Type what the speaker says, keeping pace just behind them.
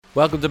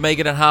Welcome to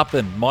Making It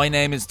Happen. My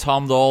name is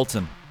Tom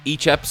Dalton.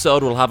 Each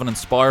episode will have an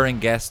inspiring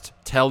guest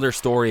tell their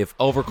story of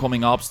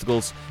overcoming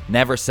obstacles,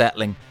 never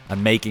settling,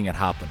 and making it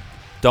happen.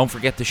 Don't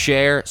forget to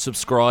share,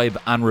 subscribe,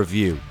 and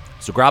review.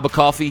 So grab a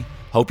coffee.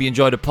 Hope you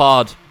enjoy the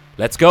pod.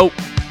 Let's go.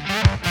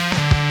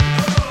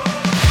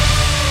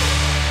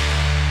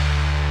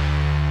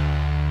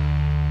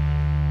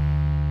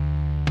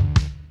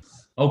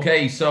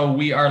 Okay, so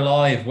we are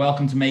live.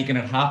 Welcome to Making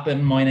It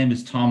Happen. My name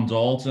is Tom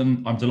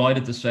Dalton. I'm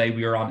delighted to say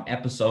we are on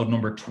episode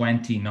number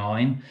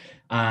 29,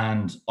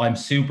 and I'm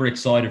super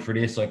excited for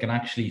this. I can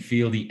actually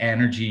feel the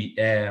energy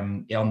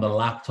on the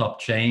laptop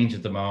change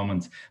at the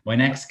moment. My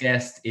next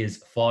guest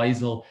is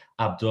Faisal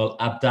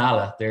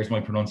Abdallah. There's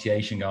my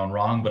pronunciation going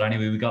wrong, but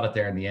anyway, we got it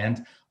there in the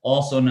end.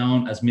 Also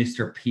known as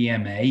Mr.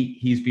 PMA.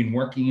 He's been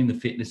working in the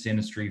fitness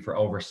industry for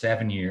over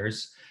 7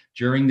 years.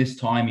 During this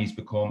time, he's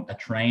become a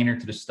trainer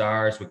to the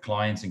stars with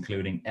clients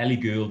including Ellie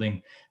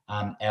Goulding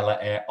and Ella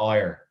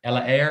Eyre.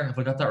 Ella Eyre, have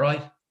I got that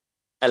right?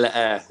 Ella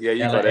Eyre, yeah,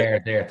 you Ella got it.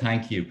 Eyre, there,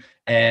 thank you.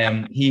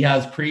 He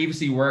has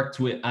previously worked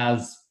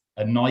as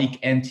a Nike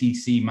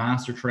NTC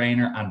master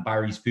trainer and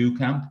Barry's Boot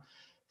Camp.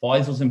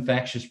 Faisal's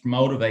infectious,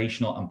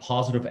 motivational, and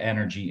positive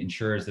energy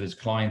ensures that his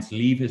clients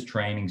leave his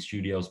training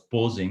studios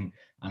buzzing,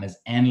 and his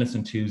endless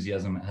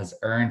enthusiasm has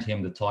earned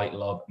him the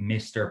title of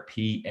Mr.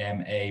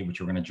 PMA,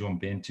 which we're going to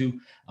jump into.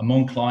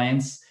 Among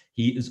clients,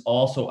 he is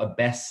also a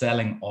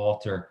best-selling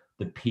author,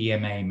 The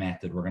PMA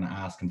Method. We're going to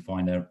ask and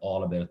find out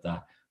all about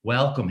that.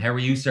 Welcome. How are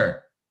you,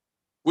 sir?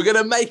 We're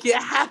going to make it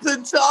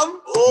happen,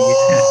 Tom.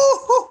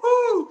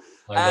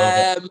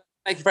 Yeah.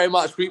 Thank you very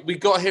much. We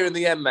got here in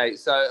the end, mate,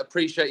 so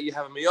appreciate you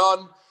having me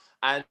on.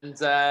 And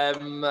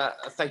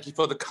thank you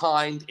for the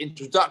kind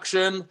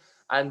introduction.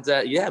 And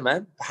yeah,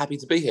 man, happy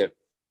to be here.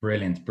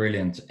 Brilliant.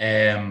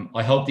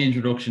 I hope the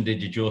introduction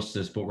did you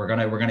justice, but we're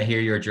gonna hear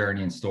your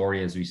journey and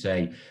story, as we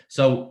say.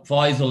 So,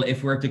 Faisal,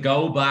 if we're to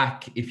go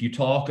back, if you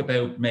talk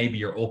about maybe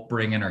your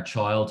upbringing or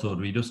childhood,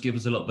 will you just give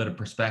us a little bit of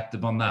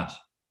perspective on that?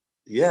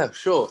 Yeah,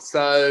 sure.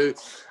 So,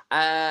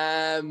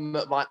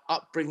 my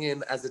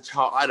upbringing as a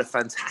child, I had a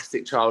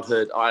fantastic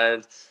childhood. I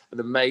had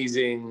an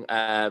amazing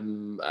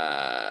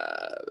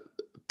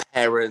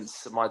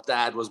parents. My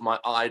dad was my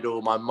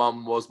idol. My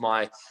mum was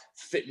my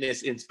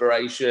fitness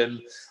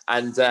inspiration,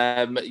 and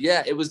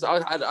yeah, it was.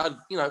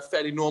 I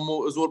fairly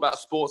normal. It was all about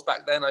sports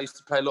back then. I used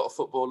to play a lot of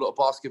football, a lot of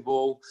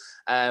basketball.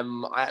 I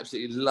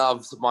absolutely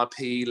loved my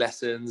PE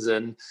lessons,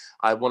 and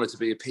I wanted to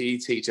be a PE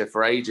teacher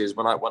for ages.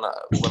 When I went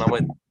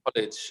to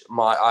college,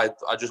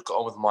 I just got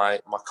on with my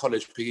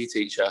college PE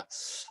teacher.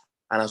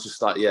 And I was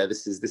just like, yeah,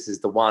 this is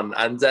the one.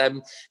 And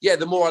yeah,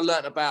 the more I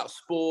learned about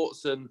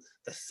sports and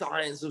the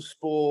science of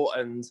sport,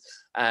 and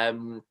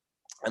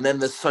then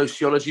the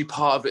sociology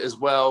part of it as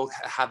well,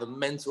 how the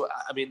mental.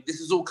 I mean,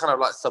 this is all kind of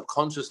like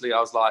subconsciously. I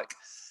was like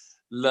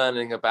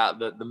learning about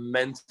the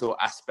mental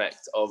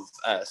aspect of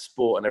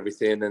sport and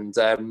everything.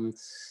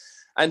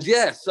 And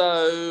yeah,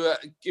 so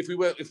if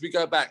we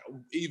go back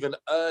even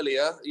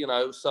earlier,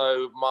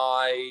 so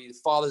my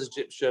father's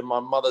Egyptian, my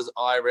mother's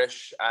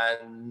Irish,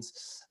 and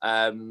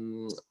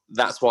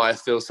that's why I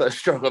feel so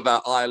strong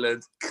about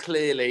Ireland.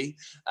 Clearly,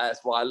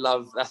 that's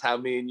how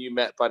me and you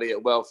met, buddy,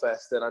 at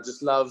Wellfest, and I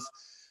just love.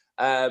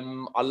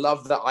 I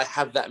love that I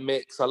have that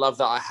mix. I love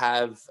that I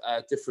have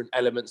different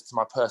elements to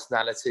my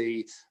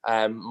personality.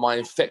 My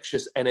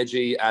infectious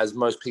energy, as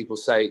most people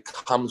say,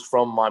 comes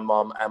from my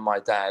mom and my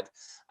dad.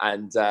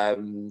 And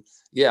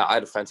yeah, I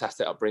had a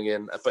fantastic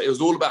upbringing, but it was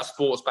all about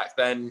sports back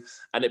then.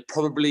 And it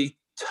probably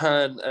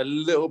turned a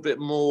little bit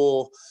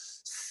more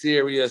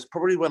serious,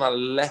 probably when I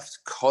left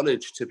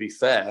college, to be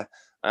fair.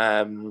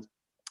 Didn't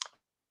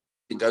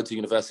go to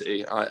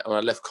university. When I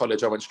left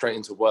college, I went straight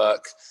into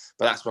work.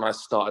 But that's when I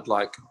started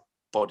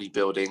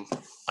bodybuilding.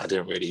 I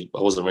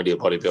wasn't really a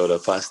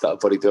bodybuilder, but I started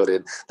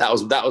bodybuilding.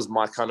 That was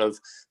my kind of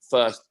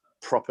first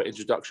proper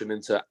introduction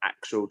into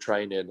actual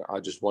training. I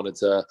just wanted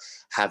to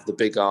have the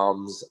big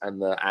arms and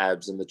the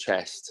abs and the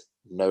chest,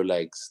 no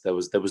legs. There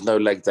was no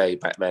leg day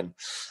back then.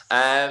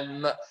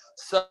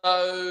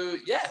 So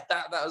yeah,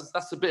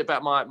 that's a bit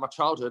about my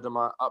childhood and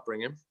my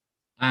upbringing.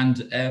 And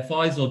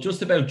Faisal,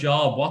 just about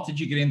job, what did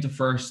you get into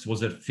first?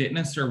 Was it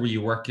fitness, or were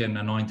you working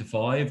a 9 to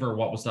 5, or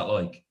what was that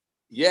like?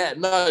 Yeah,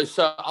 no.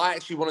 So I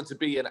actually wanted to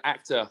be an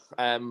actor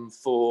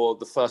for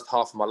the first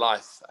half of my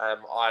life.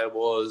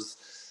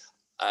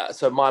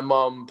 So my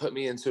mom put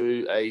me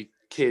into a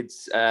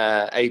kids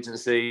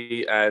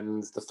agency,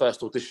 and the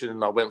first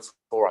audition I went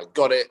for, I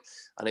got it,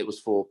 and it was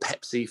for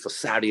Pepsi for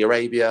Saudi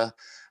Arabia.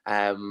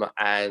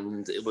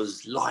 And it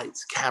was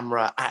lights,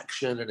 camera,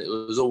 action, and it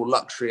was all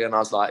luxury. And I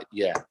was like,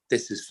 yeah,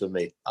 this is for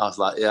me. I was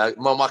like, yeah,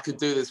 Mom, I could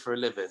do this for a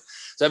living.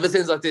 So ever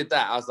since I did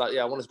that, I was like,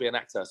 yeah, I want to be an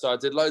actor. So I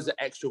did loads of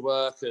extra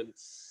work,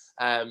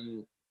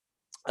 and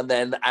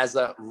then as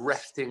a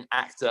resting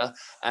actor,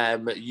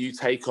 you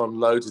take on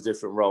loads of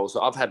different roles.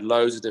 So I've had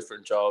loads of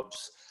different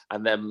jobs.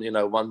 And then,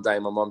 one day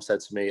my mom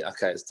said to me,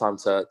 okay, it's time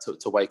to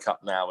wake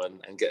up now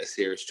and get a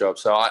serious job.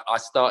 So I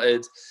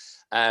started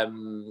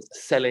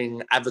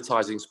selling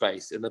advertising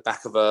space in the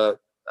back of a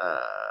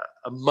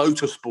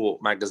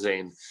motorsport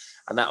magazine.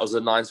 And that was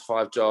a 9 to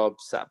 5 job,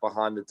 sat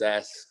behind the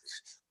desk,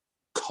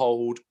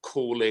 cold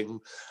calling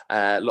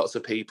lots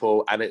of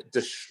people, and it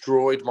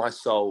destroyed my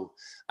soul.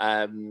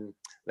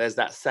 There's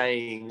that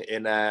saying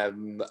in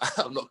I'm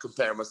not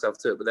comparing myself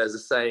to it, but there's a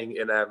saying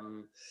in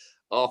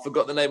I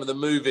forgot the name of the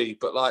movie,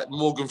 but like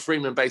Morgan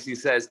Freeman basically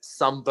says,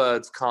 some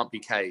birds can't be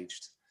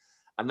caged.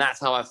 And that's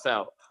how I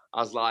felt. I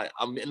was like,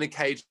 I'm in a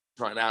cage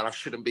right now and I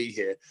shouldn't be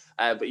here.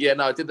 But yeah,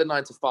 no, I did the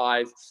 9 to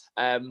 5.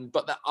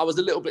 But I was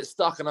a little bit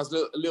stuck and I was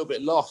a little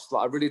bit lost.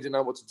 Like I really didn't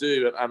know what to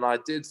do. And I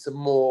did some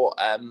more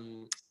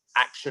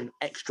action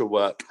extra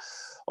work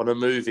on a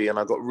movie, and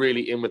I got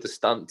really in with the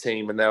stunt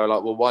team, and they were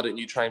like, well, why don't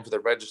you train for the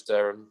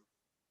register?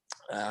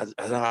 And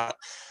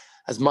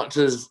as much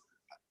as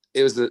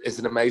it's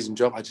an amazing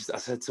job, I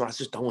said to him, I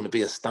just don't want to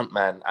be a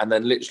stuntman. And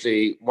then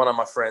literally one of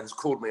my friends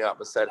called me up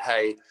and said,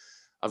 hey,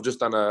 I've just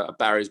done a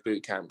Barry's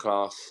boot camp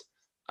class.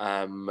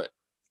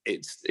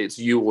 It's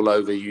you all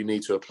over. You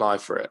need to apply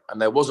for it.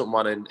 And there wasn't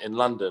one in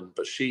London,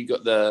 but she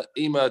got the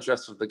email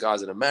address of the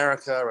guys in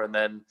America, and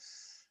then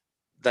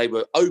they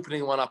were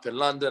opening one up in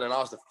London, and I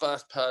was the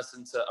first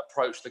person to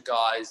approach the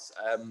guys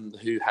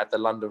who had the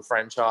London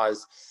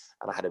franchise,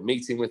 and I had a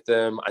meeting with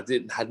them.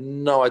 Had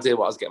no idea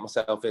what I was getting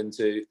myself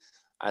into,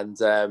 and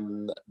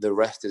the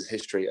rest is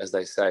history, as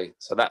they say.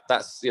 So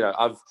that's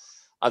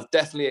I've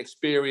definitely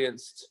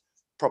experienced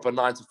proper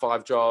 9 to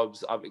 5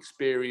 jobs. I've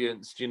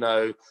experienced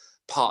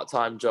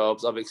part-time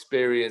jobs. I've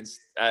experienced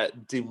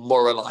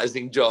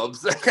demoralizing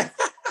jobs.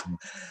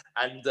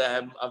 And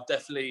I've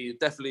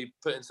definitely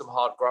put in some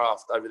hard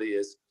graft over the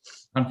years.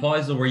 And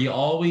Faisal, were you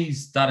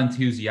always that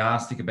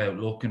enthusiastic about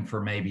looking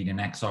for maybe the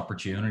next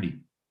opportunity?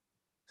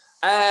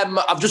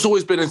 I've just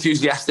always been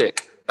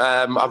enthusiastic.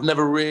 I've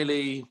never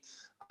really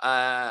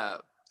had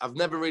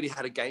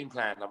a game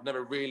plan. I've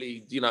never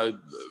really,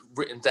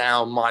 written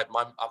down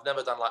I've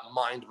never done like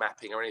mind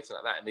mapping or anything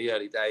like that in the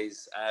early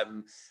days.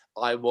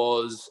 I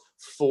was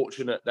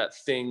fortunate that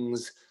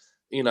things,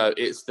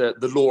 it's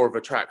the law of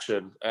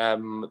attraction.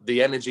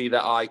 The energy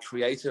that I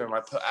created and I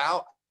put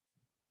out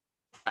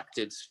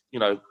attracted,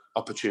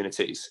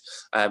 opportunities.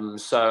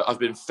 So I've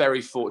been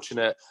very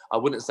fortunate. I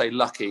wouldn't say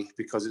lucky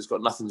because it's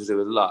got nothing to do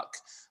with luck,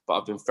 but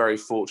I've been very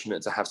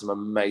fortunate to have some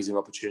amazing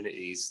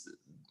opportunities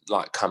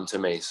like come to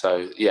me.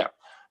 So yeah,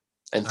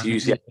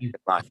 enthusiasm.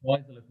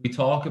 If we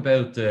talk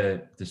about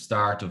the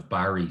start of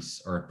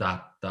Barry's, or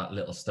that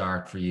little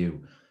start for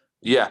you,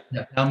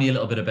 tell me a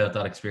little bit about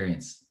that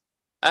experience.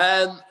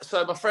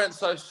 So my friend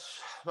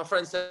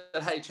said,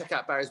 hey, check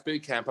out Barry's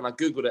boot camp, and I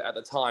googled it at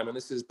the time, and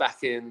this is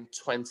back in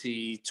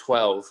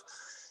 2012,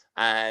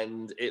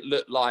 and it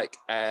looked like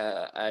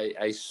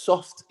a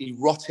soft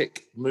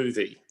erotic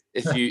movie.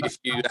 If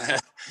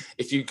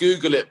you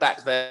Google it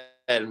back then,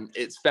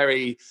 it's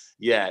very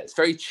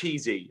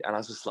cheesy, and I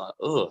was just like,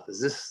 oh,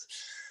 is this?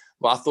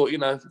 Well, I thought,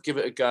 give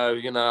it a go.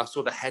 I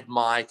saw the head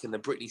mic and the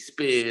Britney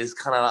Spears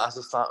kind of. I was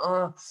just like,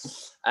 oh.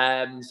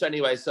 So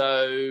anyway,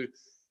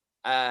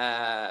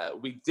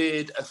 we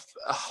did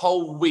a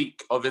whole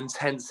week of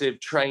intensive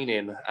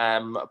training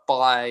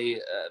by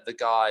the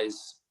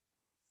guys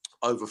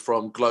over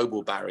from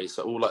Global Barry.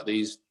 So all like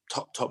these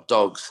top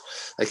dogs,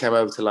 they came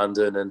over to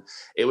London, and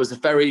it was a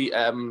very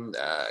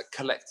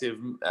collective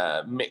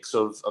mix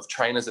of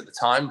trainers at the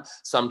time.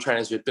 Some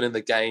trainers who had been in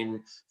the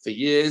game for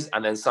years,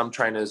 and then some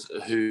trainers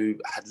who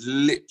had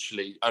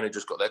literally only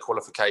just got their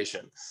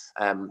qualification.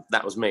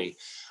 That was me.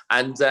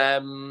 And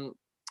after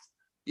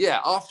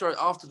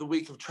the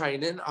week of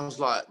training, I was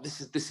like,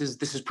 this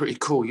is pretty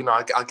cool.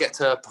 I get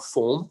to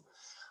perform,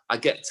 I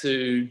get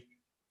to,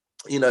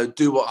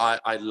 do what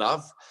I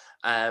love.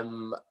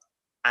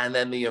 And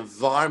then the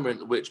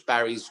environment which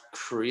Barry's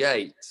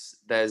creates,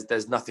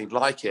 there's nothing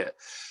like it.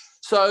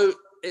 So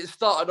it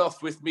started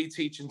off with me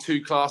teaching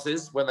 2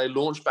 classes when they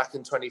launched back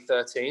in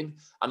 2013,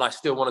 and I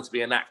still wanted to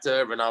be an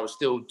actor, and I was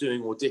still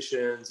doing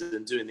auditions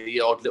and doing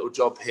the odd little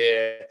job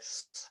here.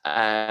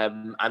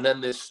 And then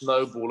this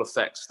snowball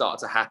effect started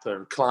to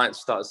happen. Clients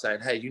started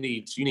saying, hey, you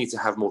need to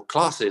have more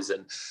classes,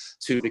 and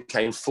 2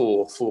 became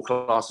 4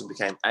 classes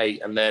became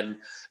 8. And then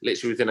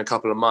literally within a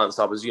couple of months,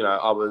 there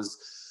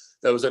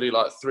was only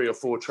like 3 or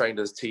 4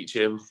 trainers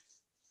teaching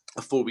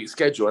a 4-week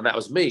schedule, and that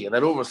was me. And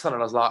then all of a sudden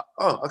I was like,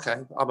 oh, okay,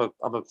 I'm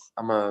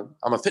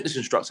a fitness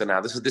instructor now.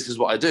 This is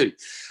what I do.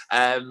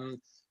 And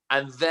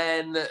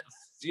then,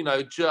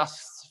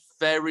 just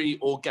very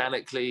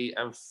organically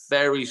and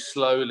very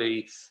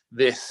slowly,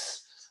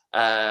 this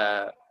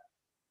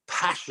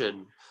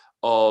passion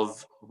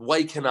of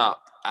waking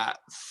up at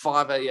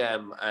 5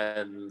 a.m.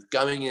 and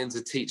going in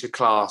to teach a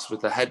class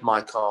with the head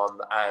mic on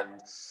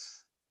and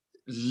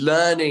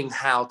learning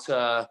how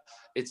to,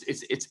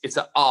 it's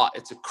an art,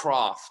 it's a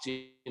craft,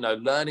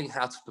 learning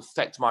how to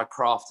perfect my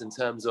craft in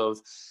terms of,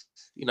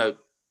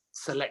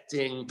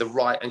 selecting the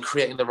right and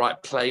creating the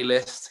right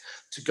playlist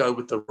to go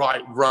with the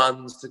right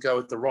runs, to go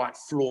with the right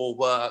floor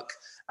work.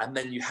 And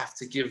then you have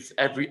to give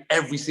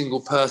every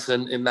single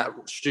person in that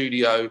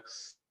studio,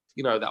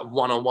 that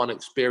one-on-one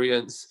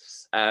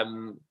experience.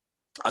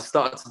 I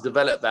started to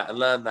develop that and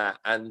learn that.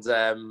 And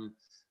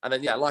And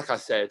then, yeah, like I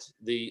said,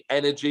 the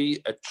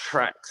energy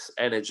attracts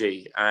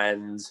energy.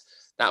 And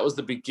that was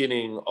the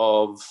beginning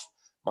of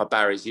my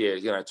Barry's year.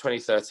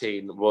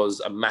 2013 was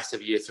a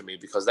massive year for me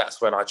because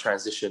that's when I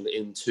transitioned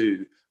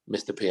into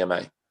Mr.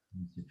 PMA.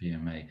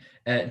 Mr.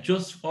 PMA.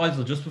 Just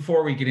Faisal, just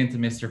before we get into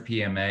Mr.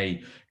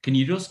 PMA, can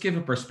you just give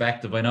a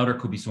perspective? I know there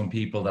could be some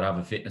people that have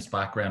a fitness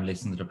background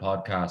listening to the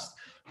podcast.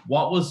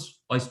 What was,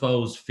 I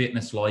suppose,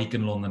 fitness like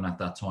in London at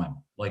that time?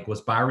 Like,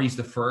 was Barry's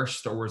the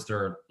first, or was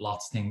there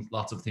lots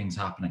of things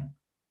happening?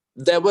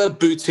 There were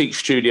boutique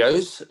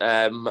studios,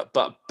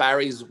 but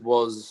Barry's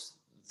was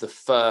the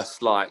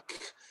first,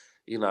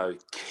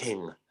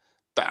 king.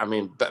 But I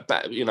mean,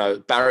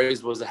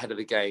 Barry's was ahead of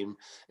the game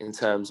in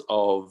terms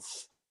of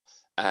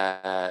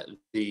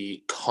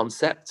the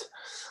concept.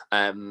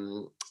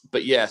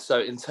 But yeah,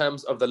 so in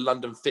terms of the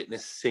London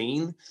fitness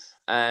scene,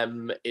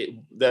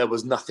 there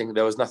was nothing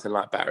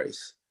like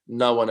Barry's.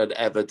 No one had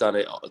ever done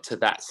it to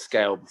that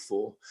scale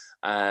before.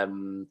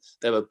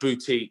 There were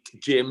boutique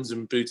gyms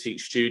and boutique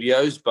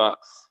studios, but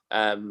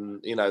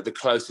the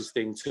closest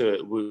thing to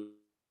it would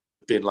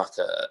have been like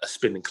a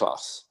spinning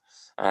class.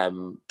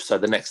 So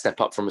the next step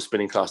up from a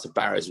spinning class to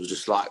Barry's was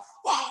just like,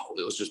 wow,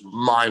 it was just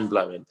mind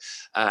blowing.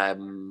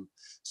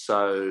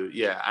 So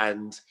yeah,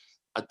 and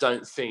I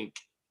don't think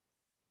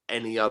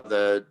any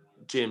other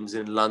gyms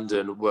in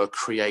London were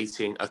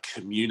creating a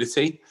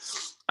community,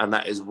 and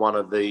that is one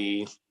of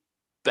the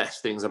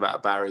best things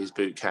about Barry's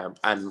Bootcamp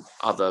and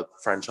other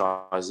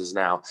franchises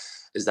now,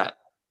 is that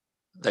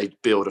they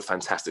build a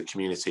fantastic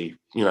community.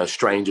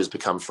 Strangers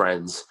become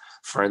friends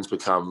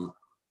become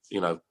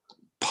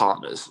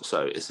partners,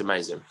 so it's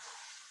amazing.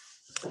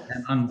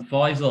 And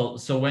Faisal,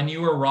 so when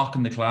you were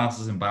rocking the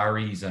classes in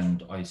Barry's,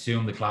 and I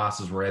assume the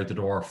classes were out the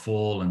door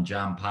full and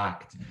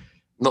jam-packed.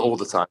 Not all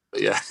the time,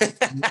 but yeah.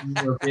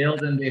 You were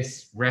building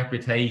this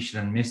reputation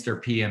and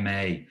Mr.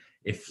 PMA.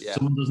 If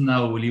someone doesn't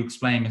know, will you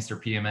explain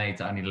Mr. PMA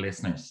to any of the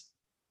listeners?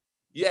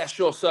 Yeah,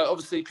 sure. So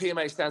obviously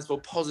PMA stands for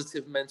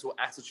positive mental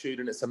attitude,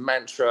 and it's a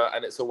mantra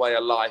and it's a way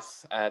of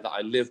life that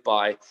I live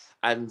by.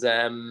 And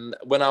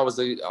when I was,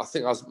 must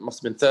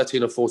have been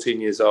 13 or 14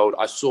 years old,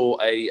 I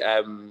saw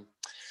a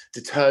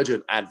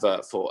detergent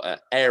advert for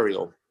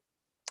Ariel.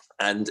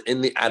 And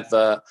in the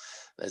advert,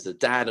 there's a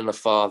dad and a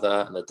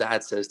father, and the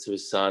dad says to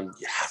his son,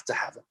 you have to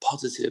have a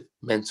positive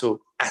mental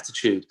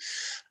attitude.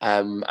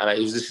 And it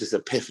was just this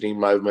epiphany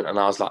moment. And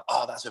I was like,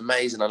 oh, that's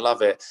amazing. I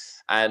love it.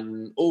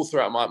 And all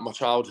throughout my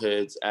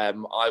childhood, I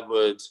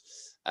would,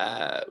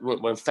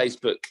 when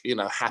Facebook,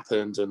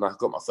 happened and I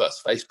got my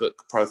first Facebook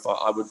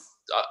profile, I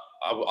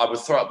would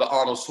throw up the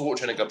Arnold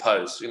Schwarzenegger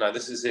pose.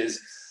 This is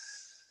his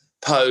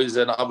pose.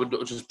 And I would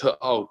just put,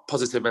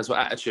 positive mental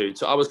attitude.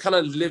 So I was kind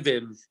of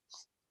living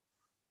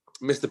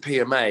Mr.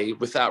 PMA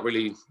without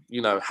really,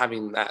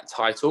 having that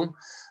title.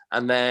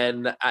 And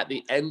then at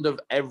the end of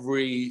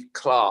every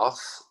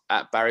class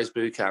at Barry's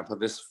Bootcamp, and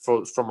this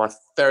from my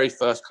very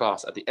first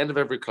class, at the end of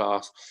every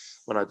class,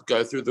 when I'd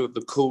go through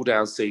the cool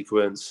down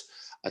sequence,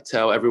 I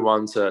tell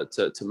everyone to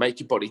make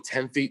your body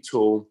 10 feet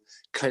tall,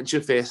 clench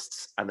your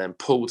fists, and then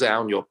pull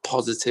down your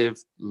positive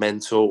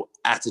mental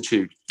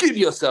attitude. Give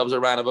yourselves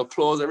a round of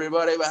applause,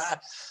 everybody.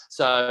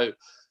 So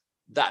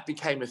that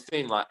became a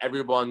thing. Like,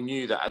 everyone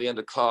knew that at the end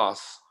of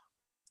class,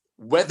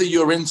 whether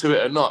you're into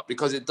it or not,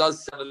 because it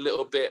does sound a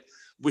little bit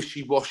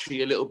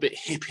wishy-washy, a little bit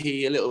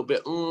hippie, a little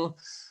bit,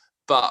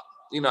 but,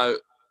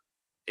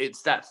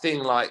 it's that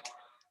thing, like,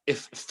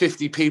 if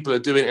 50 people are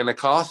doing it in a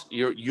class,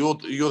 you're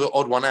the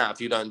odd one out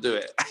if you don't do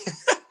it.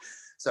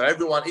 So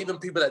everyone, even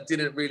people that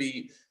didn't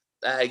really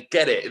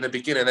get it in the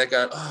beginning, they're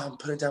going, I'm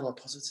putting down my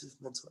positive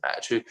mental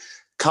attitude.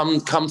 Come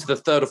to the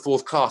third or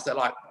fourth class, they're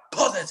like,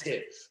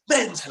 positive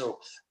mental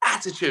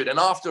attitude. And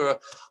after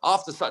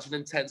such an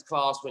intense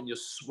class, when your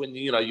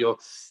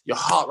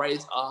heart rate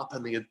is up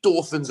and the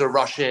endorphins are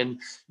rushing,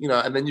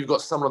 and then you've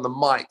got someone on the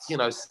mic,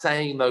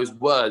 saying those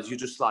words, you're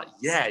just like,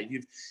 yeah,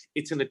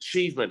 it's an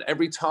achievement.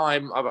 Every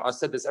time, I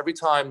said this, every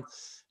time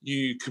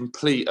you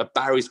complete a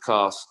Barry's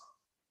class,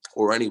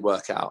 or any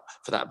workout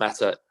for that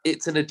matter,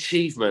 it's an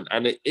achievement,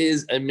 and it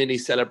is a mini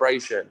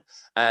celebration.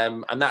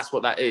 And that's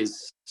what that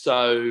is.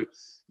 So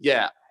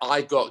yeah,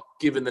 I got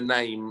given the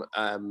name,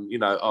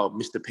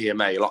 Mr.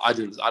 PMA. Like,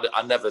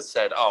 I never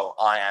said,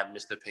 I am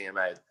Mr.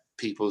 PMA.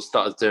 People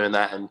started doing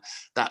that, and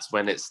that's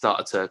when it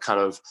started to kind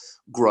of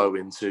grow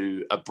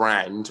into a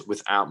brand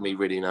without me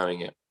really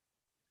knowing it.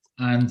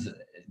 And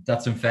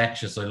that's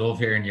infectious. I love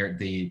hearing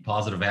the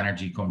positive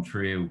energy come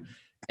through.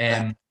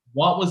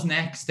 What was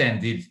next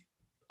then?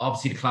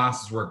 Obviously the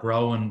classes were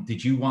growing.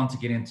 Did you want to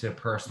get into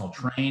personal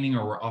training,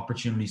 or were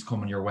opportunities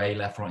coming your way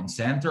left, right, and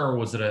center, or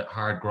was it a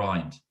hard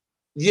grind?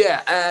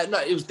 Yeah, no,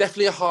 it was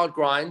definitely a hard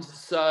grind.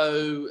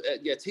 So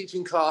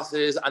teaching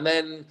classes, and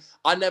then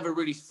I never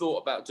really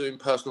thought about doing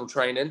personal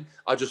training.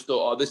 I just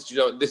thought, this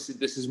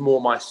is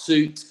more my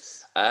suit,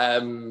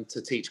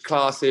 to teach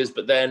classes.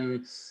 But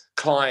then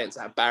clients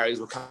at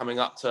Barry's were coming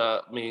up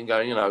to me and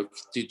going,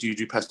 do you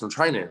do personal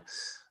training?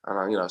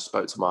 And I,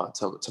 spoke to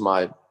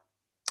my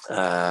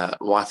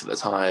wife at the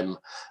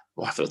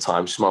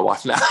time. She's my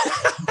wife now.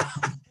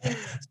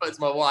 spoke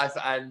to my wife,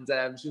 and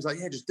she was like,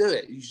 yeah, just do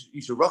it.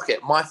 You should rock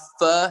it. My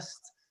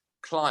first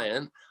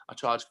client, I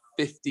charged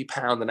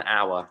 £50 an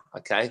hour.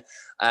 Okay.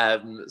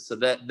 So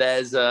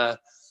there's a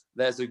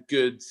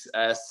good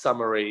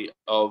summary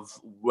of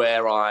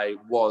where I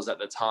was at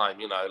the time,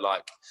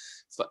 like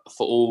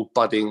for all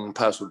budding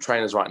personal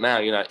trainers right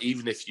now,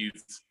 even if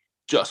you've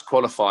just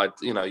qualified,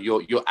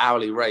 your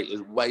hourly rate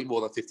is way more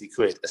than 50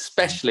 quid,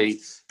 especially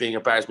being a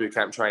Barry's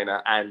Bootcamp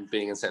trainer and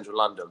being in central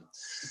London.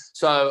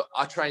 So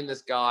I trained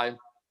this guy,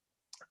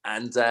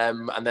 and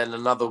then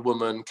another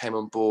woman came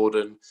on board,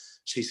 and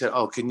she said,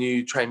 oh, can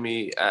you train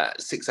me at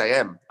 6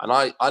 a.m? And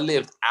I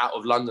lived out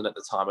of London at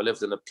the time. I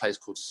lived in a place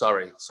called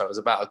Surrey. So it was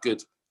about a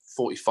good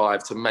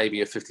 45 to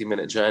maybe a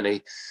 50-minute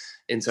journey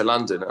into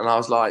London. And I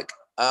was like,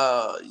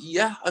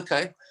 yeah,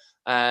 okay.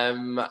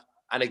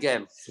 And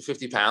again, for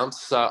 £50.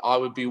 So I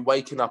would be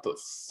waking up at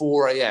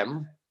 4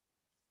 a.m.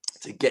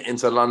 to get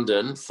into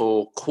London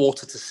for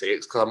 5:45,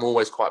 because I'm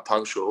always quite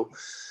punctual.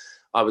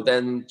 I would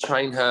then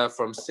train her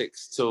from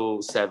 6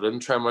 till 7,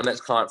 train my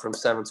next client from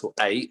 7 till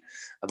 8.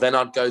 And then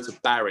I'd go to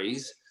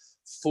Barry's,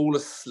 fall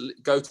asleep,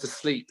 go to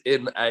sleep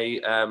in a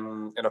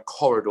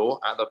corridor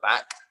at the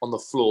back on the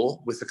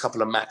floor with a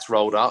couple of mats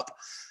rolled up,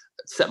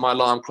 set my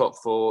alarm clock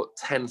for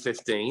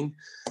 10:15,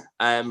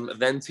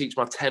 then teach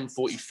my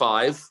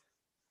 10:45.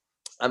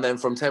 And then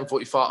from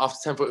 10:45,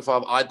 after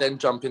 10:45, I'd then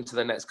jump into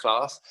the next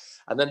class.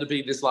 And then there'd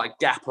be this like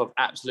gap of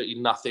absolutely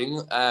nothing,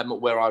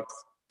 where I'd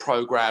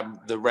program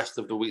the rest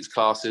of the week's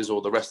classes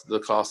or the rest of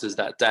the classes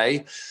that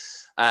day.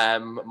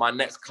 My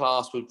next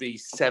class would be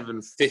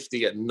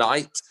 7:50 at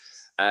night.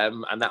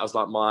 And that was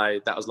like my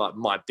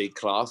big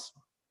class.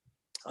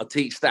 I'd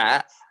teach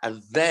that,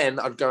 and then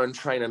I'd go and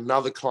train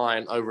another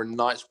client over in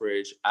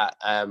Knightsbridge at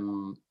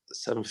 7:50,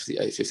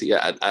 8:50,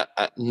 yeah,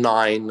 at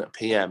 9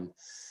 p.m.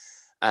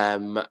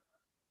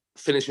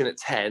 Finishing at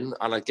 10,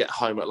 and I'd get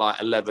home at like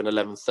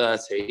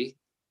 11:30,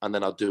 and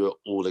then I'd do it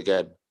all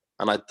again.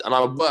 And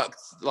I worked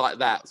like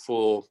that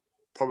for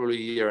probably a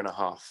year and a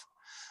half.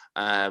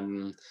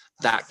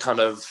 That kind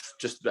of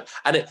just,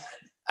 and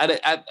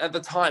at the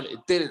time,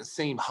 it didn't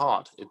seem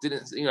hard. It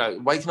didn't,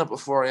 waking up at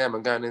 4 a.m.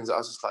 and going in, I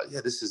was just like,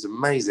 yeah, this is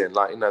amazing.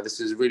 Like, this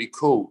is really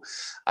cool.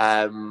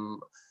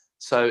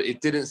 So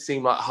it didn't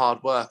seem like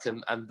hard work.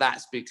 And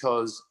that's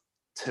because,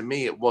 to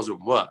me, it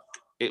wasn't work.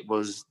 It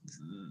was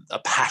a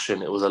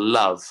passion. It was a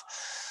love.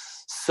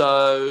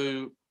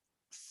 So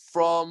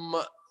from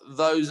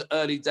those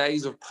early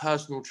days of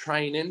personal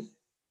training,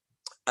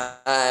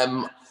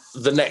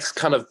 the next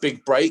kind of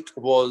big break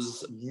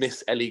was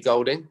Miss Ellie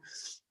Goulding.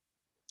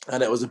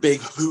 And it was a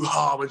big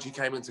hoo-ha when she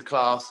came into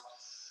class.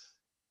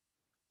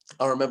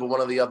 I remember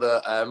one of the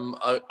other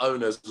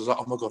owners was like,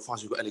 oh my God,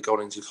 Faisal, you've got Ellie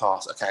Goulding into your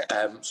class. Okay,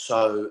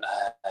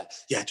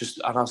 yeah,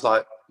 and I was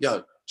like,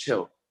 yo,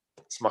 chill.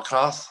 It's my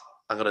class.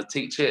 I'm going to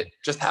teach it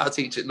just how I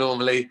teach it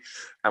normally,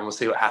 and we'll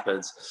see what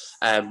happens.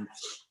 Yeah,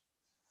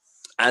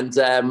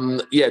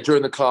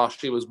 during the class,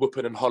 she was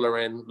whooping and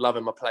hollering,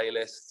 loving my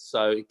playlist.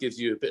 So it gives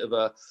you a bit of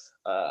a,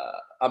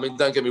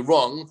 don't get me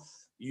wrong,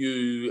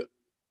 you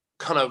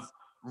kind of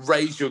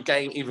raise your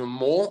game even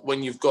more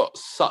when you've got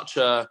such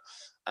a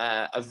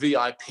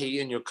VIP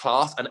in your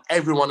class, and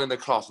everyone in the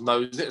class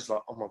knows it. It's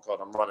like, oh my God,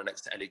 I'm running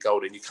next to Ellie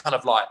Goulding. You kind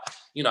of like,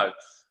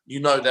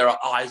 there are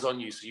eyes on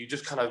you. So you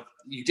just kind of,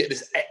 you get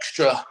this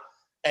extra,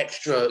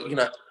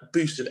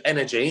 boost of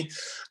energy.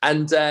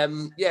 And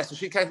so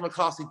she came to my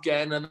class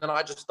again, and then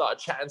I just started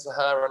chatting to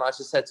her, and I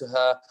just said to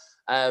her,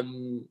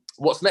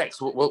 what's next?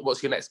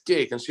 What's your next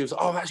gig? And she was,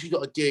 oh, I've actually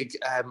got a gig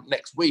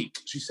next week.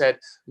 She said,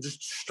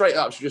 just straight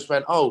up, she just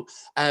went, oh,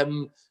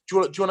 do you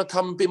want to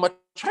come be my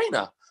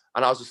trainer?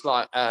 And I was just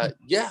like,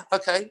 yeah,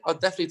 okay, I'll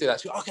definitely do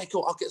that. She went, okay,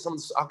 cool, I'll get someone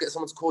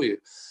to call you.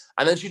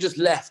 And then she just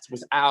left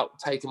without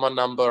taking my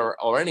number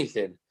or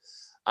anything.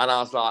 And I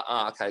was like,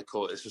 okay,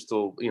 cool. It's just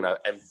all,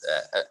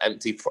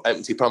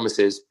 empty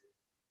promises.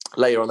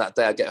 Later on that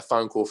day, I get a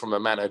phone call from a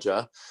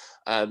manager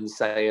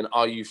saying,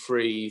 are you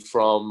free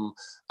from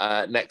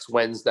next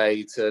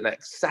Wednesday to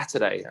next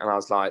Saturday? And I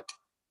was like,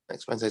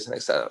 next Wednesday to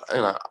next Saturday?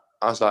 I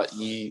was like,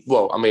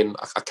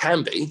 I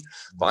can be,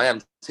 but I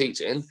am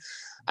teaching.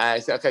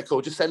 He said, okay,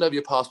 cool. Just send over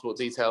your passport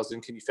details,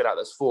 and can you fill out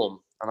this form?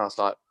 And I was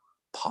like,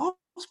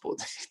 passport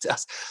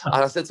details? And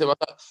I said to him,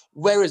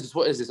 where is this?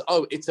 What is this?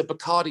 Oh, it's a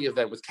Bacardi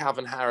event with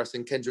Calvin Harris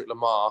and Kendrick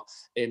Lamar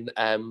in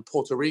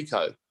Puerto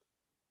Rico.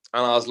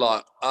 And I was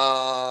like,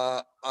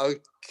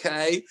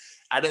 okay.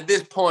 And at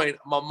this point,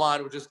 my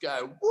mind would just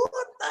go, what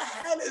the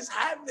hell is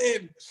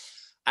happening?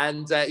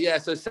 And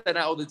so sent out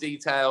all the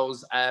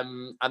details.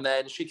 And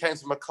then she came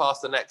to my class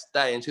the next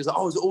day, and she was like,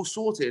 oh, is it all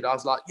sorted? I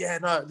was like, yeah,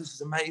 no, this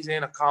is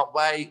amazing. I can't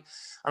wait.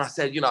 And I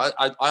said,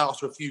 I asked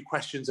her a few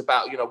questions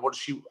about,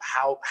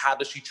 how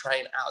does she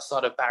train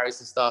outside of Barry's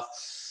and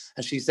stuff?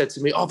 And she said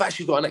to me, oh, I've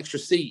actually got an extra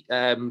seat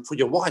for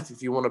your wife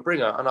if you want to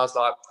bring her. And I was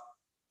like,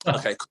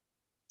 okay, cool.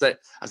 So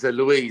I said,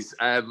 Louise,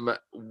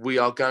 we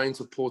are going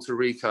to Puerto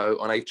Rico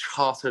on a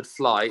chartered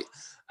flight,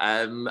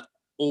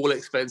 all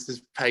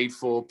expenses paid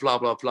for, blah,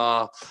 blah,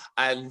 blah.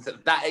 And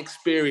that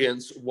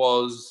experience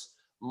was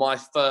my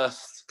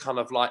first kind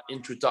of like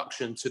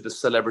introduction to the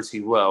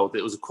celebrity world.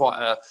 It was quite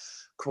a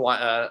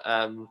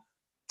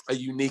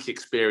unique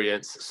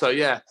experience. So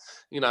yeah,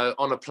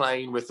 on a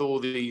plane with all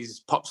these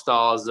pop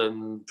stars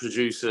and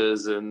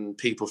producers and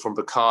people from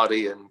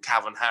Bacardi and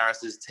Calvin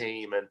Harris's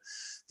team, and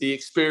the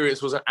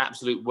experience was an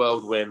absolute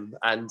whirlwind.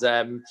 And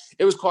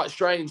it was quite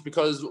strange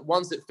because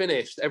once it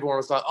finished, everyone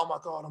was like, oh my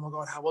God,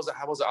 how was it?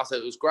 I said,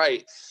 it was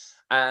great.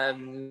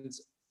 And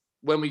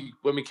when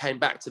we came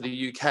back to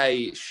the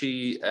UK,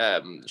 she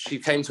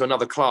came to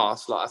another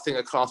class, like I think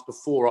a class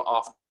before or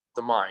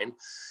after mine.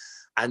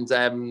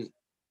 And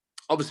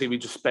obviously we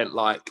just spent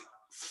like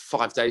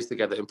 5 days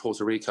together in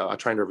Puerto Rico. I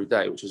trained her every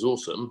day, which is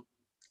awesome.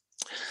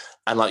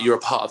 And like, you're a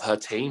part of her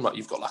team. Like,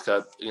 you've got like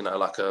a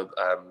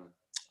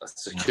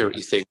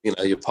security thing,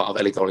 you're part of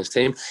Ellie Golding's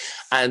team.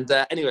 And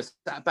anyway,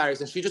 at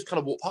Barry's, and she just kind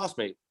of walked past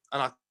me.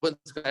 And I went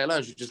to go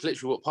alone. She just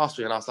literally walked past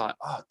me, and I was like,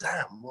 "Oh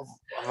damn,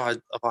 have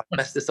I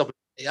messed this up? Or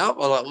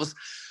like, what's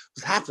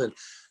happened?"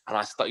 And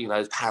I start,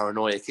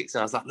 paranoia kicks in.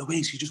 I was like,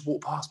 "Louise, she just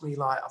walked past me.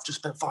 Like, I've just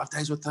spent 5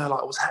 days with her.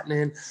 Like, what's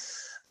happening?"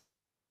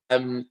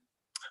 And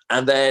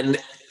then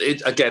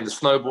the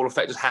snowball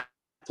effect just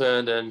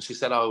happened. And she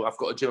said, "Oh, I've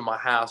got a gym in my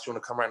house. You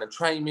want to come around and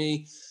train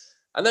me?"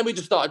 And then we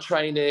just started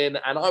training,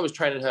 and I was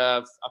training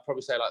her, I'd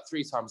probably say like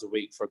 3 times a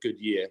week for a good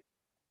year.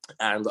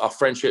 And our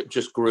friendship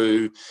just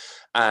grew.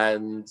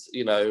 And,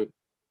 during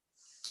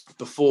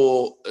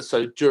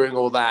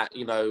all that,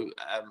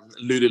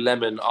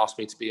 Lululemon asked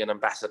me to be an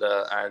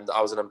ambassador, and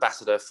I was an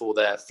ambassador for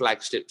their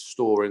flagship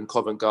store in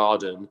Covent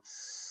Garden.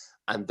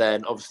 And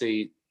then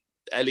obviously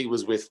Ellie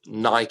was with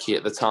Nike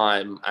at the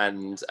time,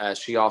 and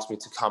she asked me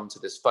to come to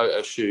this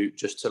photo shoot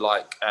just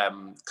to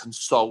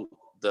consult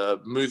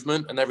the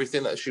movement and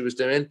everything that she was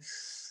doing.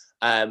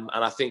 And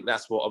I think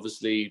that's what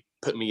obviously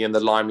put me in the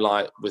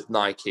limelight with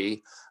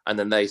Nike. And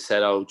then they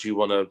said, "Oh, do you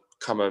want to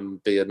come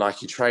and be a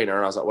Nike trainer?"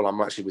 And I was like, "Well,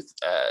 I'm actually with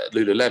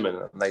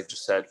Lululemon." And they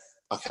just said,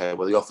 "Okay,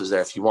 well, the offer's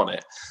there if you want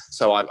it."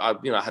 So I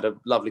had a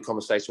lovely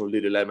conversation with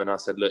Lululemon. I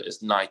said, "Look,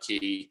 it's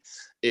Nike.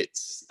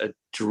 It's a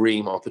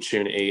dream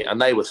opportunity." And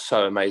they were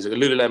so amazing.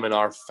 Lululemon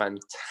are a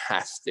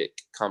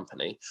fantastic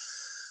company.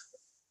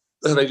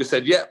 And they just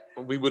said, "Yeah,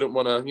 we wouldn't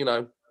want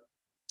to,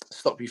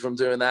 stop you from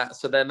doing that."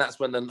 So then that's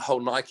when the whole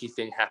Nike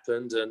thing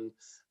happened, and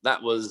that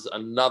was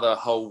another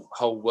whole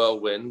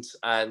whirlwind.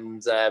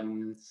 And I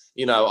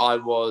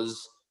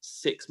was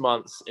 6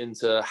 months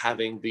into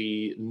having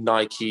the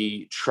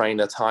Nike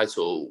trainer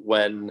title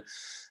when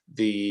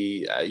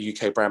the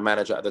UK brand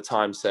manager at the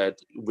time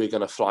said, "We're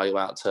going to fly you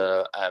out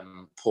to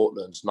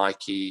Portland,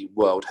 Nike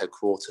World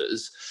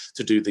Headquarters,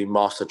 to do the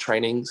Master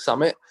Training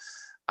Summit."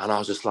 And I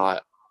was just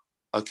like,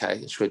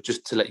 "Okay." She went,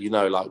 "Just to let you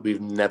know, like,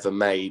 we've never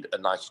made a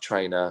Nike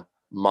trainer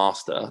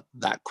master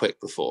that quick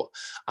before."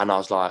 And I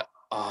was like,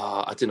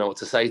 I didn't know what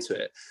to say to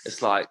it.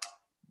 It's like,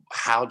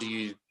 how do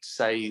you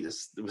say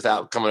this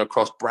without coming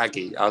across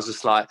braggy? I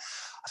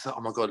said,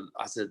 "Oh my God."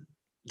 I said,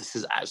 "This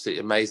is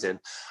absolutely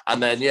amazing."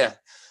 And then,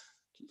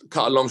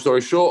 cut a long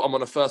story short, I'm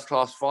on a first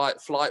class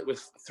flight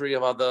with 3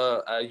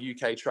 other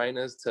UK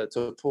trainers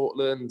to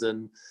Portland,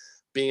 and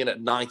being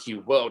at Nike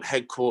World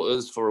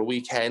Headquarters for a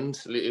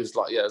weekend. It was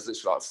literally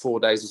like 4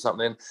 days or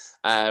something,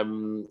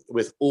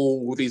 with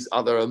all these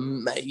other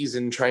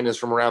amazing trainers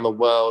from around the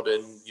world,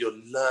 and you're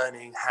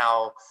learning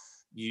how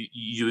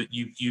you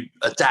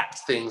adapt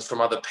things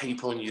from other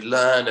people, and you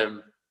learn,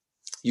 and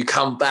you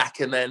come back,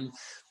 and then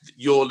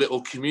your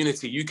little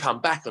community, you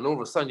come back, and all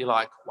of a sudden you're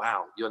like,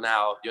 wow, you're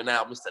now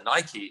Mr.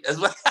 Nike as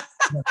well.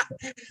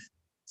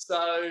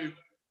 So,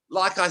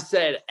 like I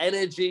said,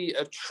 energy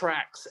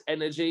attracts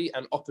energy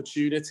and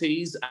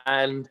opportunities,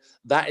 and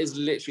that is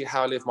literally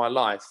how I live my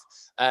life.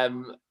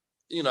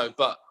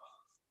 But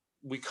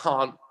we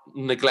can't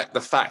neglect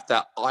the fact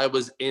that I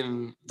was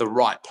in the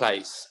right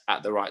place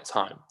at the right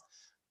time.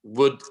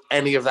 Would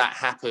any of that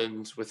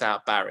happened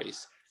without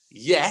Barry's?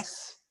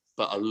 Yes,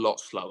 but a lot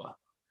slower.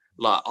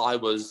 Like,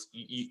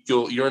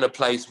 you're in a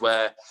place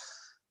where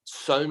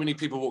so many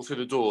people walk through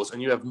the doors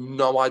and you have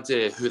no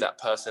idea who that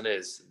person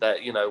is. That,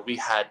 we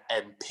had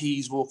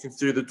MPs walking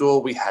through the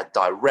door, we had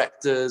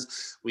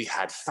directors, we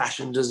had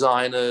fashion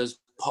designers,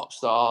 pop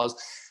stars,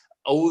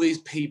 all these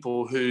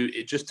people who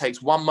it just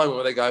takes one moment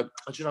where they go,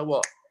 "Oh, do you know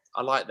what?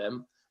 I like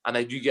them." And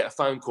they do get a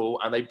phone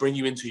call and they bring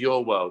you into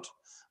your world.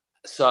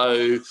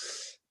 So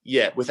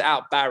yeah,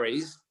 without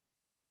Barry's,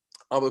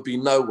 I would be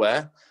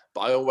nowhere.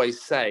 But I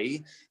always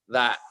say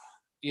that,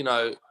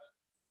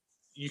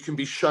 you can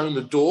be shown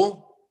the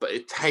door, but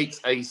it takes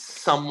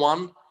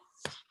someone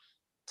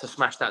to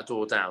smash that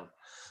door down.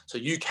 So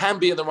you can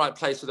be in the right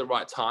place at the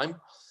right time,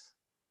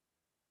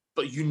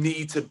 but you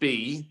need to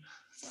be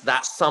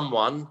that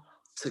someone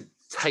to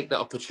take that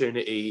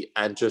opportunity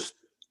and just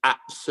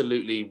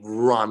absolutely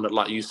run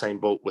like Usain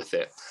Bolt with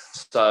it.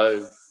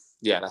 So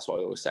yeah, that's what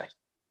I always say.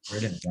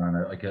 Brilliant,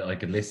 man. I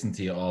could listen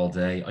to you all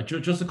day.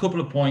 Just a couple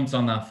of points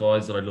on that,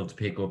 Faiz, that I'd love to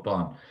pick up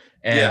on.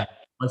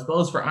 I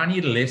suppose for any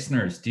of the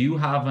listeners, do you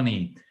have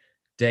any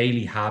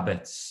daily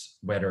habits,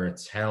 whether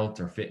it's health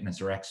or fitness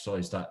or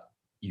exercise, that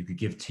you could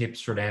give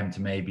tips for them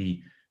to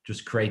maybe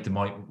just create the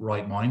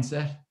right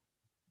mindset?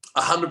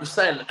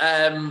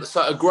 100%.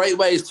 So a great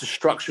way is to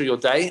structure your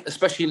day,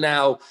 especially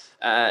now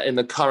in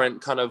the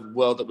current kind of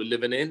world that we're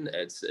living in.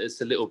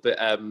 It's a little bit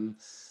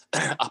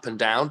up and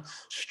down.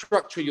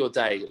 Structure your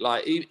day.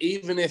 Like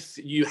even if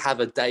you have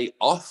a day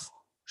off,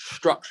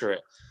 structure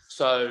it.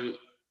 So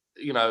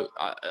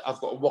I've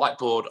got a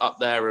whiteboard up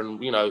there, and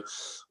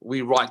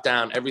we write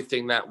down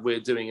everything that we're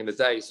doing in the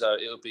day. So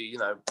it'll be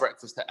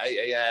breakfast at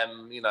 8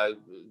 a.m.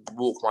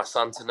 Walk my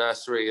son to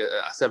nursery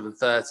at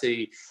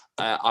 7:30.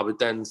 I would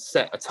then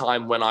set a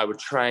time when I would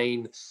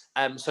train.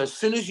 So as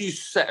soon as you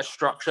set a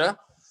structure,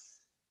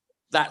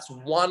 that's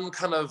one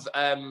kind of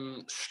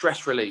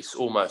stress release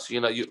almost.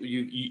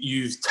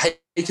 You've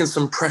taken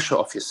some pressure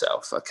off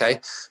yourself, okay?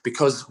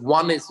 Because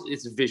one,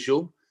 it's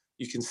visual,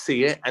 you can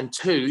see it, and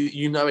two,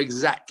 you know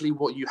exactly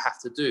what you have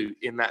to do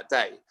in that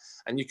day,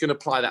 and you can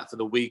apply that for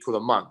the week or the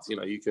month.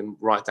 You can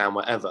write down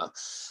whatever.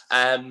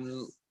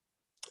 And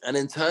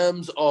in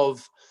terms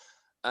of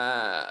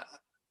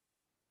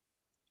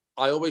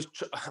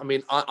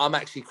I'm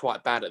actually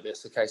quite bad at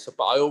this, okay?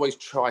 But I always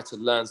try to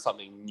learn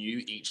something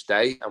new each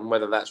day, and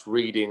whether that's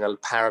reading a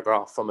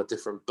paragraph from a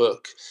different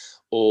book,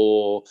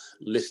 or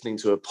listening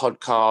to a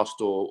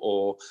podcast,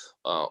 or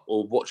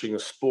watching a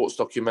sports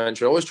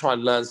documentary. I always try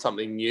and learn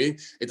something new.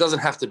 It doesn't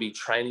have to be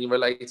training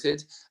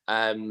related.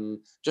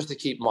 Just to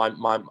keep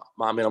I'm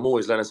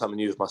always learning something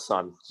new with my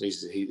son.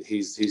 He's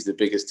the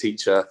biggest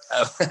teacher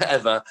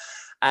ever.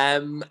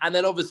 And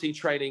then obviously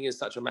training is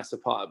such a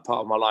massive part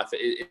of my life.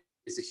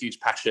 It's a huge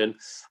passion,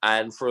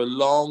 and for a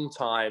long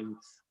time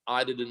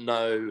I didn't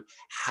know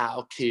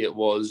how key it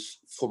was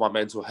for my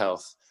mental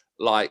health.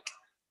 Like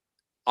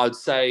I'd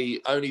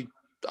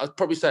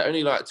probably say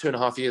only like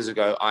 2.5 years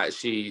ago, I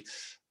actually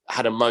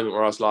had a moment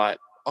where I was like,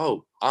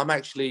 oh, I'm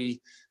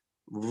actually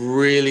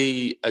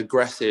really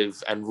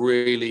aggressive and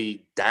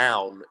really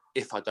down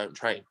if I don't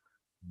train,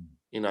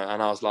 and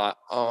I was like,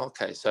 oh,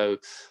 okay, so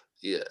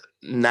yeah,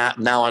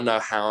 now I know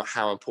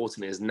how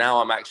important it is. Now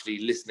I'm actually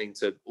listening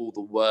to all the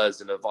words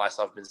and advice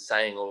I've been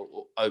saying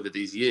over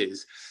these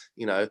years.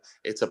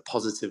 It's a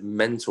positive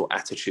mental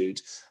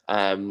attitude.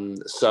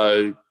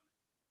 So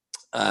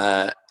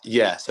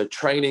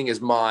training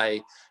is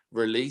my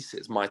release.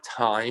 It's my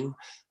time.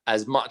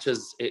 As much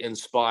as it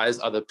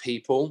inspires other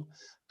people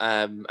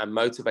and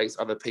motivates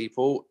other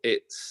people,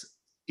 it's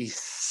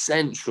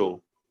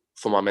essential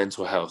for my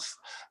mental health.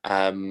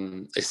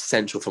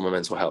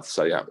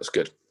 So yeah, it's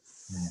good.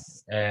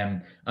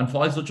 And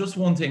Faisal, just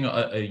one thing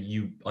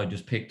I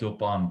just picked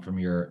up on from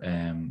your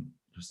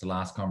just the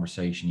last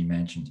conversation you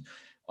mentioned.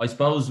 I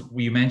suppose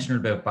you mentioned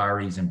about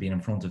Barry's and being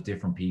in front of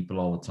different people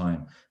all the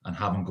time and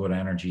having good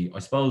energy. I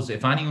suppose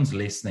if anyone's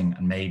listening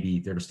and maybe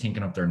they're just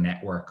thinking of their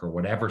network or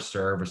whatever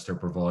service they're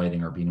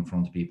providing or being in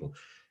front of people,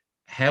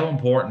 how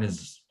important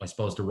is, I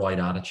suppose, the right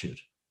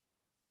attitude?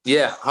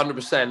 Yeah,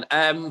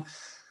 100%.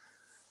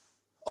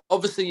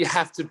 Obviously, you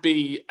have to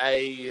be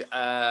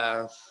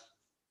a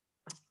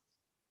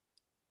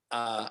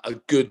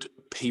good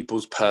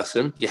people's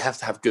person. You have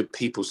to have good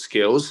people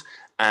skills,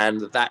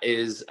 and that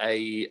is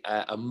a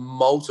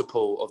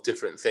multiple of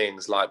different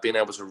things, like being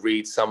able to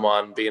read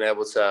someone, being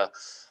able to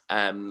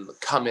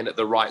come in at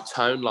the right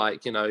tone.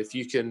 Like, if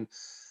you can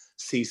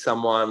see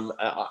someone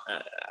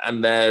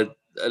and they're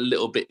a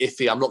little bit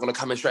iffy, I'm not going to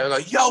come in straight and go,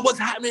 yo, what's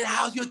happening?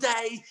 How's your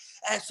day?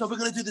 So we're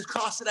going to do this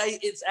class today.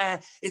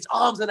 It's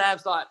arms and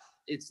abs. Like,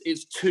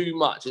 it's too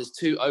much. It's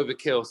too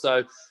overkill.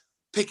 So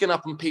picking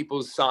up on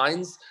people's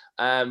signs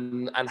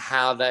and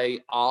how they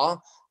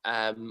are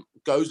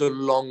goes a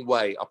long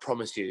way, I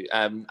promise you.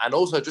 And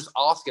also just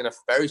asking a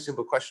very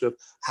simple question of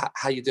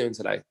how you doing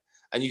today?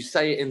 And you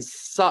say it in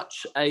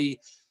such a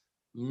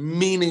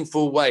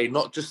meaningful way,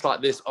 not just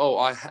like this,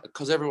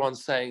 because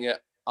everyone's saying it,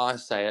 I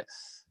say it.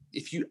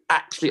 If you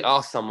actually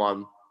ask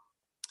someone,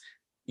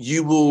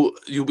 you'll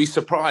be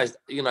surprised,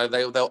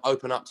 they'll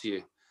open up to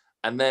you.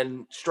 And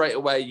then straight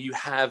away you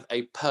have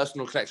a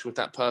personal connection with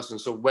that person.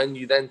 So when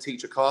you then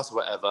teach a class or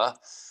whatever,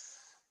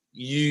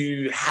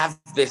 you have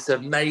this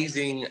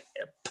amazing,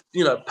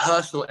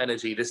 personal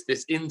energy,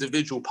 this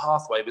individual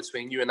pathway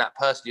between you and that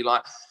person. You're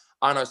like,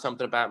 I know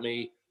something about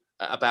me,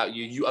 about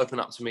you. You open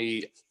up to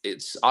me.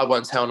 I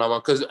won't tell no one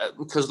because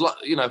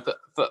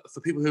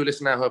for people who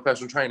listen now who are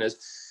personal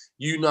trainers,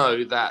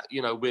 that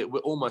we're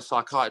almost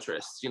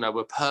psychiatrists.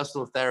 We're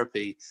personal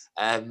therapy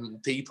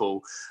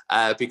people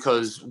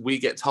because we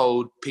get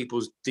told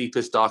people's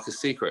deepest, darkest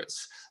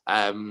secrets.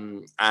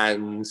 And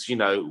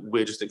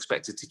we're just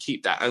expected to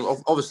keep that, and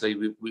obviously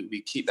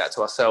we keep that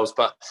to ourselves,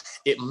 but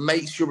it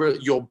makes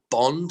your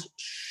bond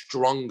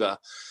stronger.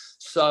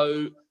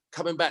 So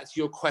coming back to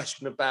your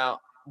question about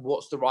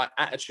what's the right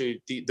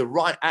attitude, the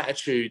right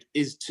attitude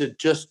is to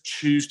just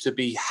choose to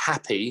be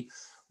happy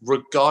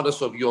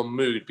regardless of your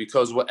mood,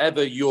 because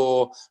whatever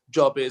your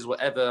job is,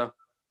 whatever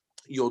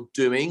you're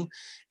doing,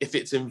 if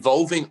it's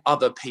involving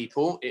other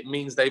people, it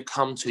means they've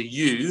come to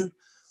you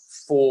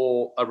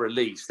for a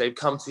release. They've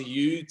come to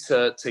you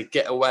to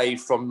get away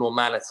from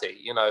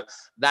normality.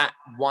 That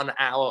 1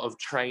 hour of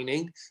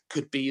training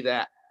could be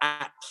their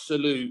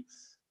absolute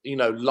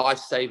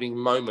life-saving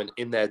moment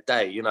in their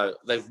day.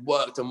 They've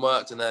worked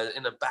and they're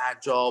in a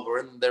bad job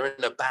or they're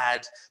in a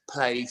bad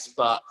place,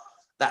 but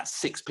that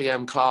 6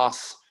 p.m.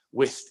 class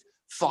with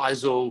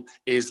Faisal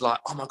is like,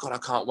 oh my God, I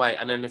can't wait.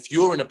 And then if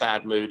you're in a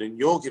bad mood and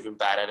you're giving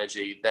bad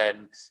energy,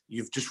 then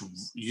you've just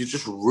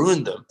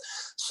ruined them.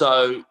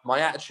 So my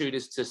attitude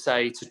is to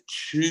say to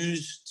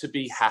choose to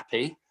be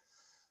happy,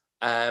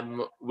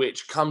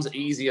 which comes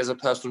easy as a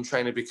personal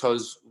trainer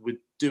because we're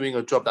doing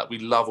a job that we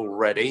love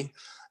already.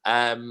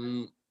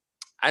 And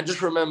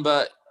just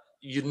remember,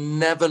 you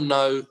never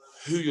know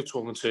who you're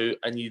talking to,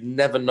 and you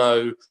never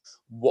know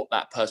what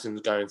that person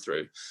is going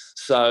through.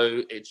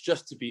 So it's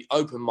just to be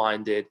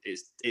open-minded.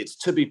 It's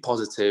to be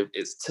positive.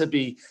 It's to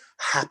be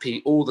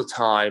happy all the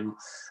time.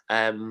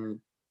 And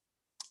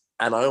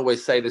I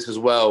always say this as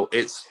well.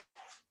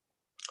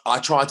 I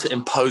try to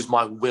impose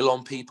my will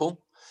on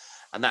people,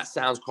 and that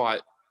sounds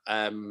quite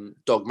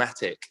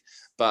dogmatic.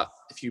 But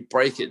if you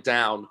break it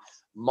down,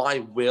 my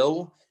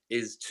will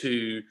is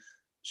to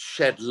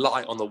shed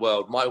light on the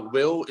world. My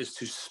will is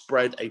to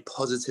spread a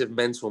positive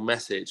mental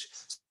message.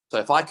 So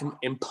if I can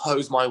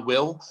impose my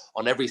will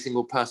on every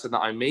single person that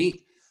I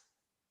meet,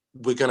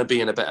 we're going to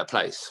be in a better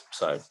place.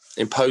 So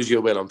impose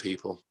your will on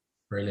people.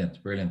 Brilliant.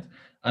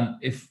 And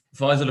if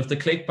Faisal, to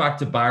click back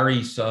to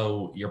Barry,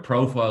 so your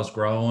profile's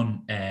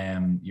grown,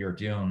 you're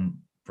doing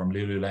from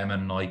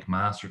Lululemon, Nike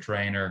Master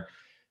Trainer.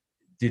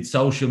 Did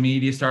social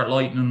media start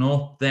lightening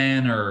up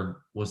then,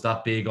 or was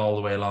that big all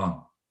the way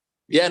along?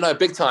 Yeah, no,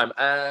 big time.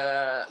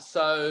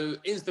 So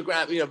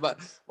Instagram, but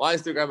my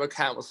Instagram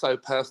account was so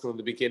personal in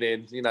the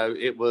beginning.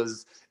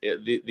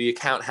 The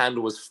account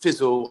handle was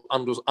Fizzle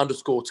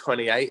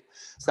 _28.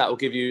 So that will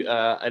give you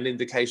an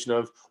indication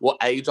of what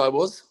age I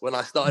was when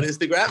I started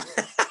Instagram.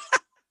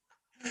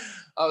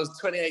 I was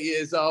 28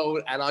 years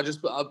old, and I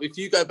just put up, if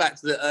you go back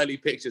to the early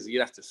pictures, you'd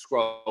have to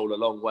scroll a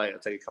long way. It'll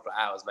take a couple of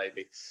hours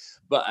maybe.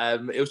 But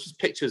it was just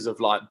pictures of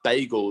like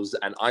bagels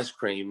and ice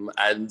cream.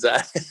 And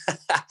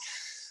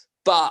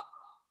but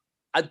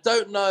I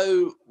don't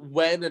know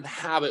when and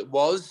how it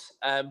was.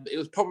 It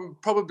was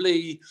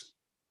probably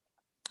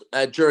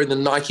during the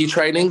Nike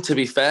training, to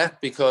be fair,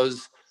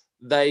 because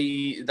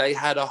they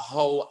had a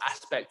whole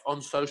aspect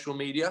on social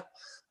media.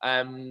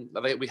 I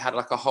think we had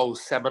like a whole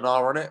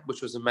seminar on it,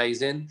 which was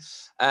amazing.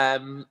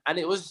 And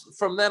it was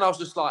from then I was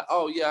just like,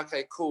 oh yeah,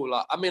 okay, cool.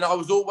 I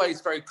was always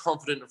very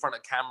confident in front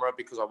of camera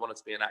because I wanted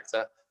to be an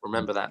actor.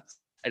 Remember that.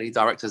 Any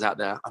directors out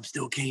there, I'm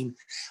still keen.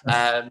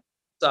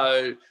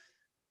 So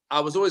I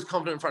was always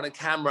confident in front of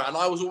camera, and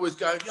I was always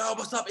going, yo,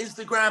 what's up,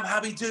 Instagram?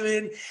 How we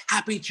doing?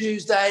 Happy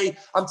Tuesday.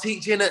 I'm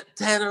teaching at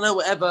 10 or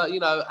whatever,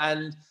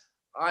 and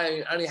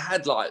I only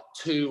had like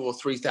 2,000 or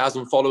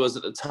 3,000 followers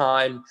at the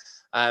time.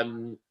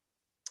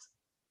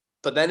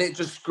 But then it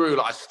just grew.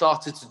 Like I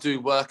started to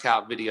do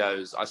workout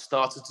videos. I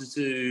started to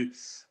do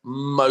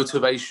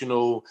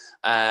motivational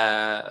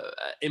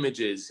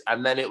images,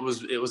 and then it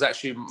was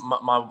actually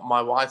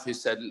my wife who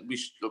said we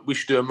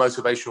should do a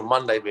motivational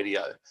Monday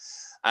video.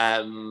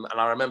 And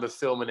I remember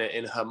filming it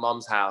in her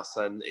mum's house,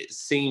 and it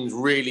seemed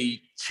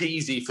really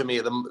cheesy for me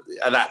at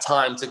that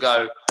time to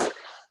go,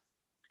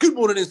 good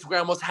morning,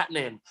 Instagram, what's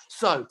happening?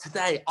 So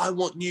today I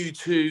want you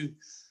to,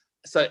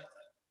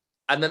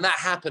 and then that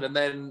happened. And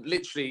then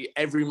literally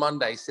every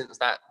Monday since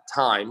that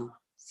time,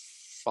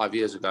 5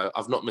 years ago,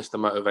 I've not missed a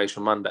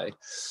Motivation Monday.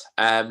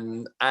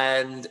 And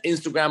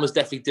Instagram was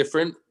definitely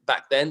different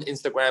back then.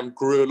 Instagram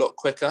grew a lot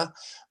quicker.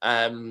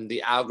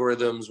 The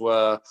algorithms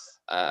were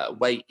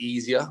way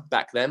easier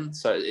back then.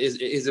 So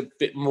it is a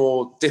bit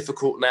more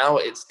difficult now.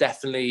 It's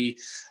definitely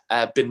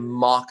been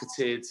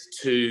marketed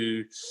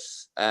to,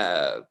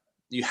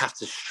 you have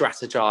to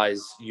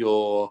strategize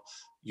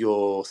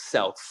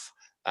yourself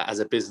as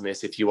a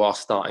business if you are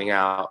starting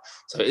out.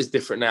 So it is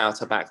different now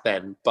to back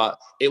then. But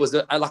it was,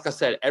 like I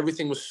said,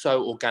 everything was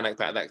so organic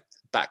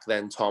back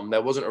then, Tom.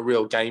 There wasn't a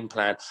real game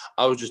plan.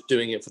 I was just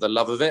doing it for the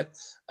love of it.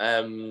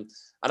 And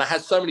I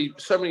had so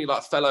many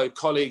like fellow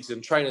colleagues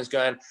and trainers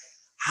going,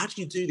 how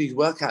do you do these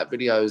workout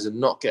videos and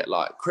not get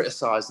like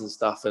criticized and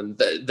stuff? And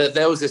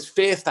there was this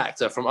fear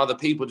factor from other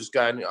people just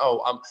going,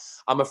 oh,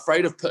 I'm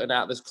afraid of putting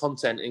out this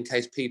content in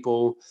case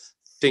people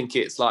think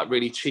it's like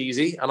really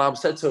cheesy. And I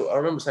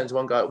remember saying to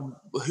one guy,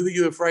 who are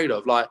you afraid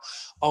of? Like,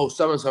 oh,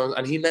 so-and-so.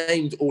 And he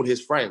named all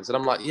his friends. And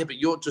I'm like, yeah, but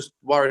you're just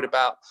worried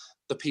about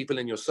the people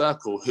in your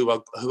circle who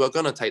are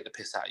going to take the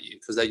piss out of you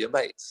because they're your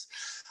mates.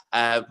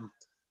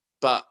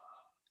 But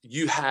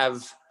you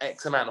have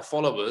X amount of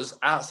followers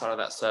outside of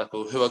that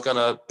circle who are going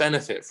to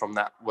benefit from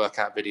that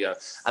workout video.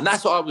 And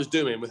that's what I was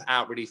doing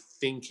without really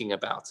thinking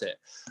about it.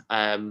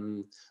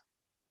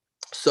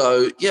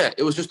 So yeah,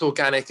 it was just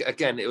organic.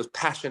 Again, it was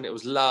passion, it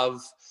was love.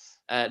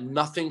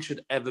 Nothing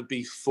should ever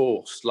be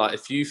forced. Like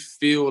if you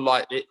feel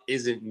like it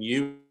isn't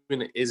you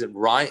and it isn't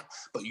right,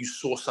 but you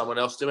saw someone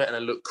else do it and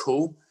it looked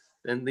cool,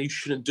 then you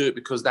shouldn't do it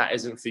because that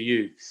isn't for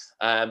you.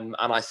 And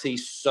I see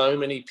so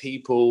many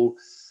people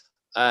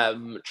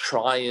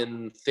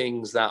trying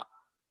things that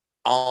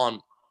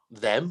aren't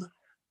them,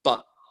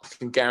 but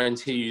can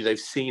guarantee you they've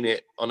seen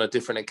it on a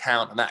different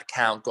account, and that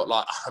account got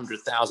like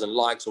 100,000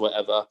 likes or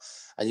whatever,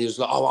 and you're just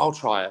like, oh, I'll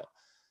try it.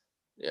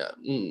 Yeah,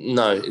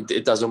 no,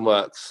 it doesn't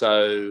work.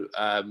 So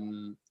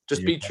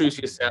just be true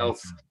to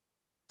yourself.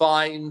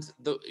 Find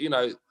the,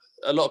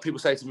 a lot of people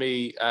say to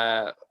me,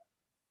 a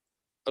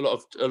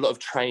lot of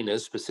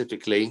trainers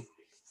specifically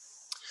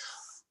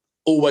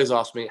always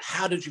ask me,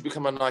 how did you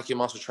become a Nike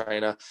Master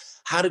Trainer?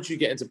 How did you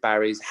get into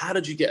Barry's? How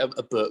did you get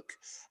a book?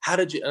 How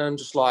did you? And I'm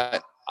just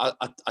like,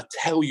 I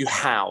tell you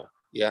how.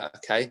 Yeah,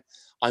 okay.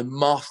 I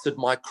mastered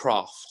my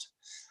craft,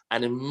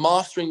 and in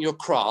mastering your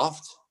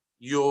craft,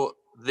 you're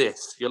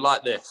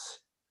like this.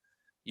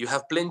 You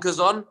have blinkers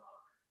on,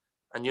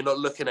 and you're not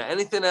looking at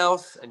anything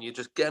else, and you're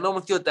just getting on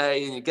with your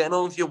day, and you're getting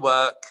on with your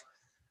work,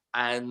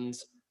 and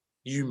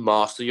you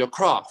master your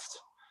craft.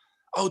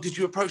 Oh, did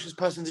you approach this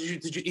person?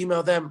 Did you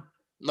email them?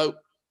 No,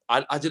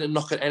 I didn't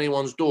knock at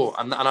anyone's door,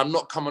 and I'm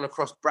not coming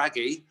across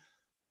braggy.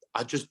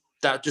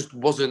 That just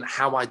wasn't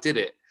how I did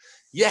it.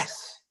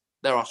 Yes,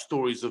 there are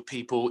stories of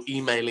people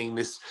emailing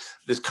this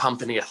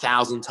company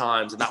 1,000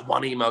 times, and that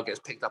one email gets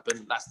picked up,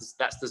 and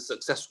that's the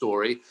success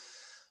story.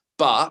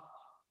 But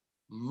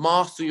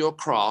master your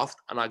craft,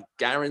 and I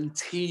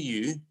guarantee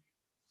you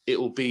it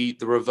will be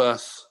the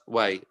reverse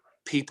way.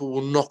 People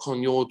will knock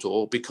on your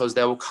door because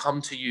they will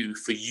come to you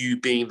for you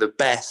being the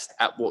best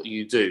at what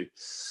you do.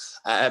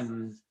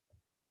 And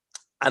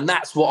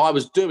that's what I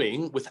was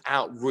doing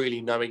without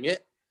really knowing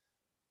it,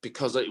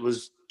 because I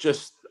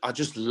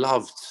just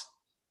loved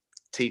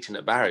teaching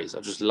at Barry's.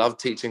 I just loved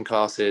teaching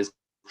classes.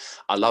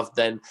 I loved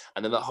then,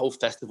 and then the whole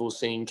festival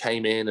scene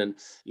came in, and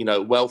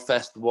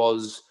Wellfest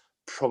was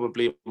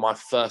probably my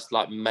first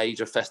like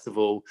major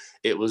festival.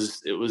 It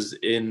was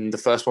in, the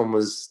first one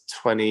was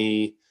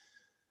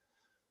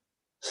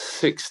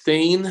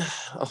 2016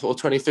 or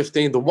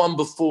 2015, the one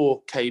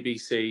before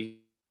KBC,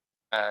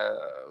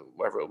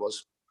 wherever it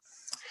was.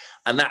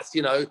 And that's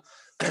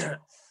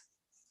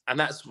and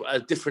that's a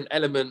different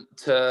element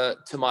to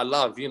my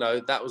love.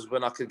 That was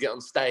when I could get on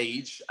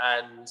stage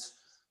and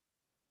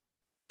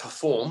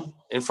perform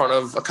in front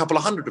of a couple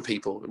of hundred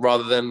people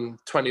rather than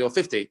 20 or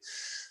 50.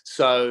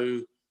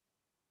 So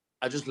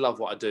I just love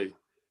what I do.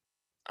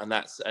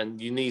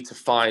 And you need to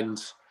find,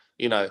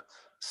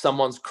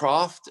 someone's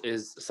craft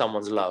is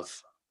someone's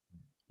love.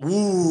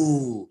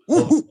 Ooh.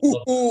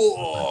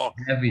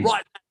 Heavy.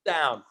 Write that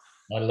down.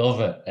 I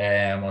love it.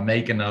 I'm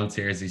making notes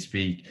here as we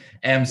speak.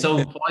 So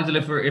Faisal,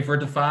 if we're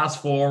to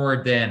fast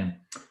forward,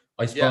 then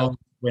I suppose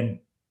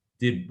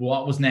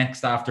what was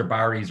next after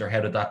Barry's, or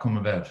how did that come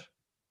about?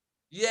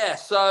 Yeah,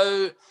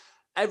 so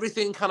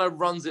everything kind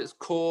of runs its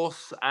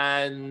course,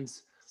 and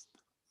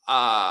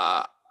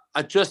I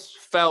just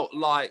felt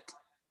like,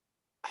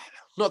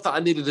 not that I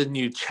needed a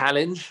new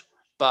challenge,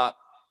 but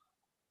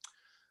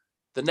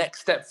the next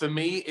step for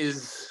me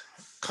is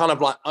kind of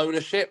like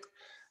ownership.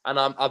 And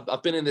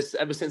I've been in this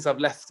ever since I've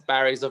left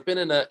Barry's. I've been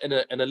in a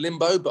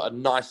limbo, but a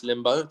nice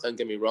limbo. Don't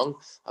get me wrong.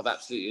 I'm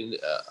absolutely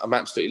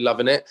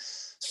loving it.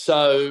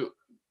 So,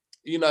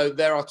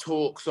 there are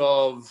talks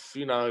of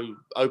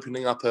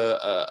opening up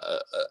a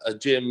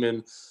gym,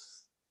 and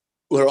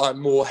where I'm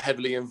more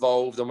heavily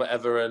involved and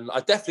whatever. And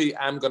I definitely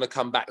am going to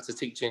come back to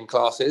teaching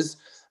classes,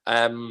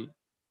 even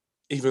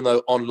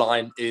though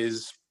online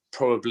is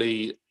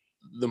probably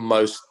the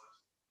most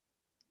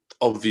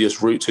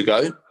obvious route to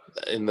go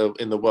in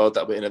the world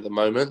that we're in at the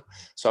moment.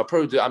 So I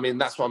probably do. I mean,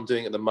 that's what I'm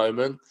doing at the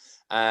moment.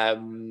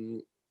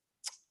 But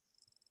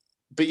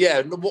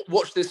yeah,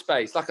 watch this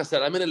space. Like I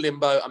said, I'm in a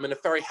limbo. I'm in a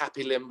very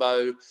happy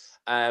limbo.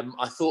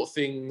 I thought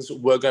I was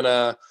going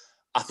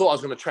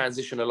to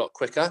transition a lot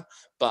quicker,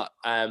 but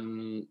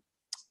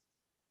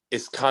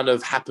it's kind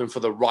of happened for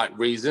the right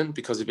reason,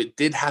 because if it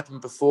did happen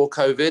before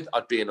COVID,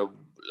 I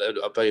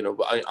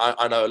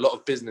know a lot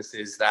of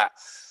businesses that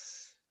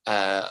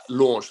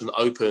launched and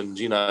opened,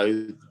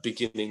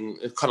 beginning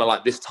kind of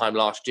like this time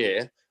last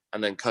year,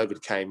 and then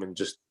COVID came and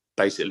just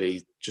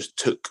basically just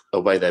took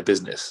away their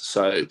business.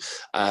 So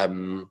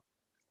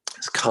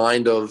it's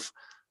kind of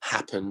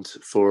happened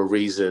for a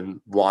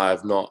reason why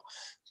I've not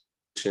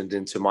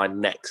into my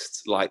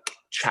next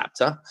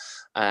chapter.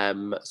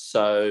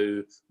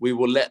 So we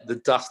will let the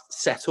dust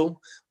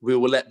settle. We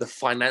will let the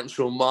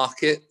financial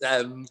market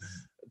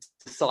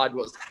decide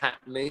what's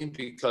happening,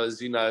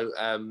 because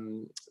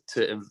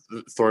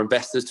for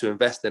investors to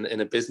invest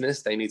in a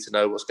business, they need to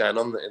know what's going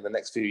on in the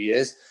next few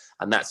years,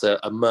 and that's a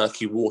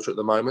murky water at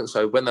the moment.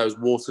 So when those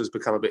waters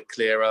become a bit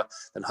clearer,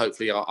 then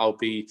hopefully I'll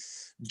be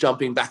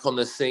jumping back on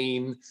the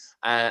scene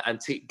and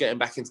getting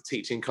back into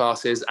teaching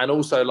classes, and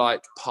also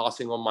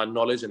passing on my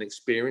knowledge and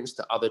experience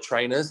to other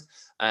trainers.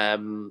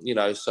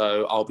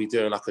 So I'll be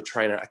doing a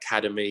trainer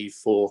academy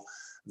for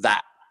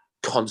that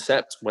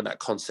concept when that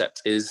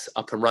concept is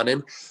up and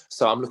running.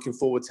 So I'm looking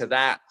forward to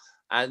that.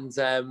 And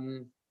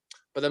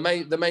but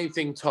the main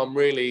thing, Tom,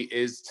 really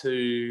is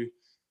to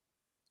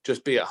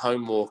just be at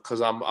home more,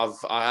 because I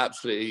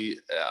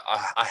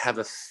have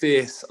a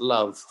fierce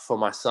love for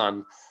my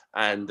son,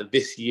 and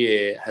this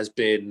year has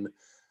been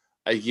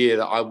a year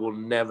that I will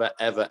never,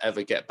 ever,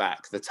 ever get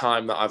back. The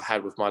time that I've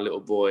had with my little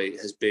boy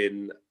has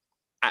been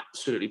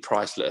absolutely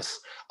priceless.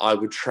 I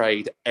would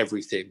trade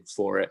everything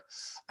for it.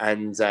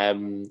 And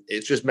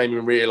it just made me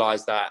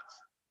realize that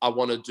I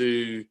want to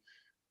do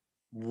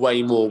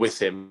way more with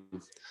him.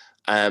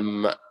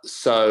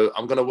 So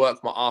I'm going to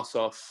work my ass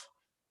off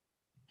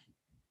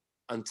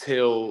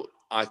until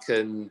I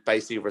can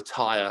basically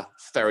retire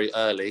very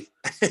early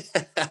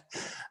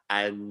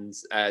and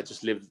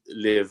just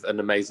live an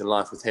amazing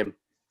life with him.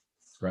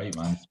 Great,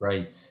 man. It's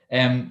great.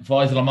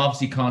 Faisal, I'm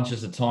obviously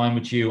conscious of time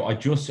with you.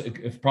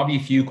 Probably a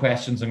few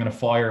questions I'm going to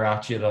fire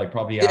at you that I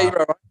probably ask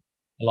right.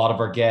 a lot of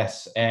our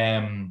guests.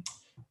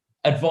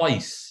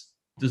 Advice.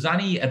 Does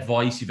any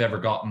advice you've ever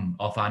gotten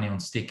off anyone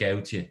stick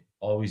out to you,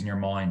 always in your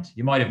mind?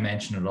 You might have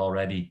mentioned it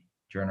already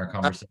during our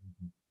conversation.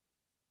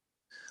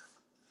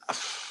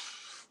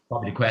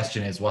 Probably the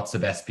question is, what's the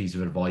best piece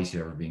of advice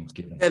you've ever been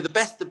given? Yeah, the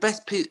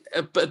best piece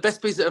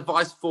of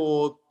advice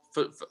for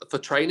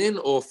training,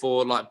 or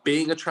for like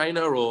being a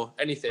trainer, or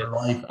anything. For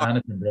life,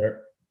 anything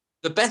better.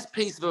 The best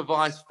piece of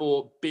advice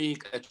for being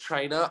a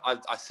trainer, I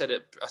said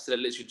it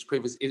literally just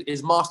previously,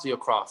 is master your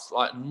craft.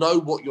 Like, know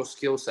what your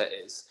skill set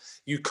is.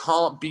 You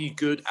can't be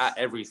good at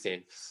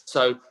everything.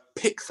 So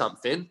pick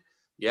something,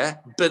 yeah,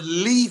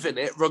 believe in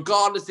it,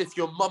 regardless if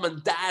your mum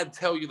and dad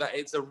tell you that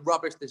it's a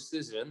rubbish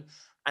decision,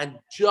 and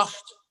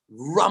just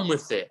run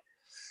with it.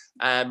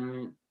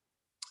 And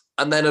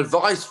then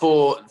advice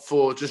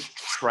for just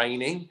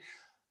training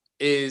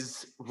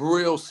is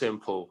real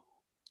simple.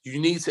 You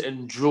need to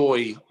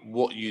enjoy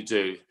what you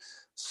do.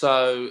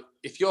 So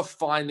if you're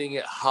finding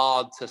it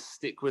hard to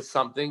stick with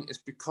something, it's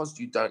because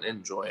you don't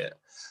enjoy it.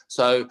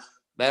 So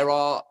there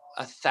are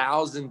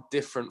 1,000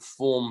 different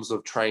forms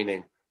of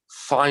training.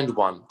 Find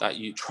one that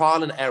you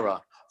trial and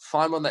error.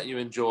 Find one that you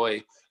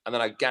enjoy, and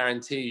then I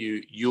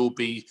guarantee you'll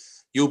be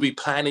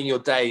planning your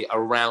day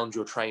around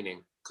your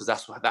training, because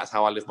that's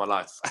how I live my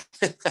life.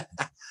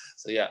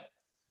 So yeah,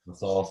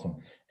 that's awesome.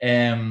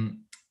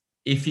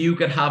 If you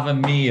could have a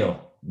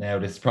meal, now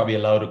this is probably a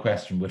loaded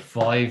question, with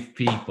 5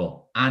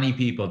 people, any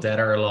people dead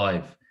or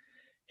alive,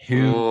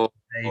 who would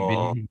they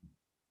be?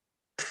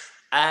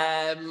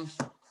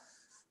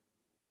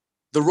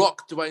 The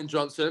Rock, Dwayne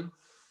Johnson,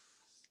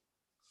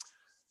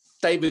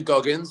 David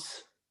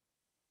Goggins,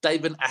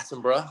 David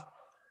Attenborough,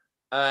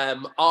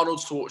 Arnold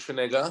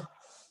Schwarzenegger,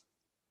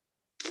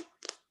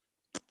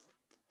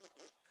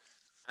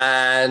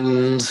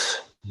 and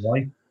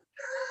wife.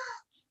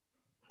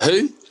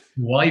 Who?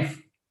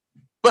 Wife.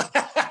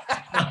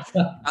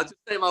 I'll just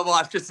say my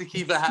wife, just to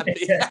keep her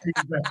happy. I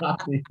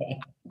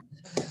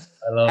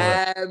love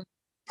it.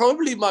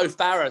 Probably Mo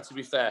Farah, to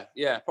be fair.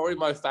 Yeah, probably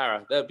Mo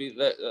Farah. There'll be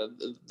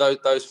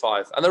those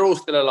 5, and they're all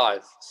still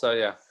alive. So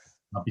yeah,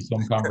 that'll be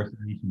some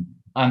conversation.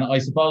 And I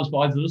suppose,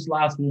 guys, just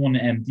last one.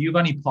 Do you have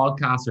any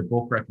podcasts or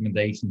book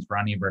recommendations for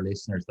any of our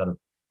listeners that have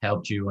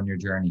helped you on your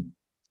journey?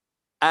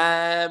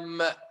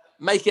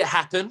 Make It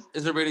Happen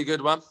is a really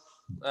good one.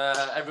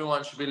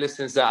 Everyone should be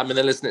listening to that. I mean,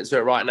 they're listening to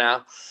it right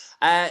now.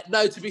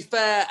 No, to be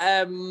fair,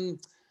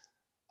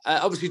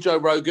 obviously Joe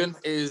Rogan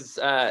is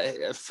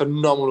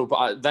phenomenal,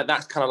 but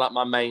that's kind of like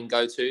my main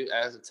go-to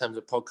in terms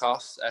of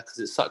podcasts, because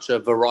it's such a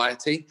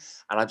variety,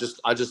 and I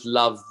just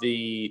love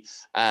the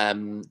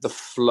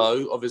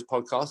flow of his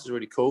podcast. It's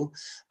really cool.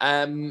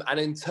 And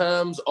in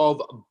terms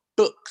of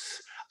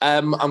books,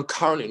 I'm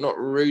currently not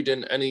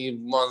reading any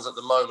ones at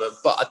the moment,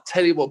 but I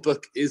tell you what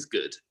book is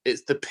good.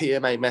 It's the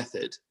PMA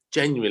Method.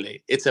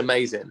 Genuinely, it's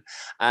amazing,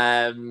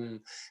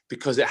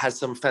 because it has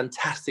some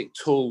fantastic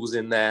tools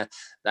in there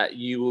that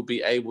you will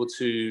be able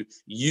to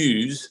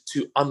use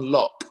to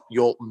unlock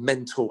your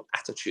mental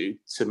attitude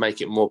to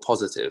make it more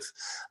positive.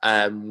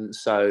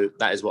 So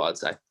that is what I'd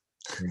say.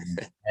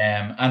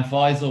 And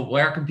Faisal,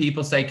 where can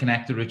people stay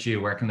connected with you?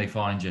 Where can they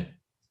find you?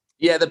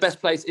 Yeah, the best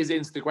place is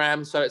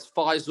Instagram. So it's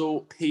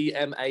Faisal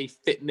PMA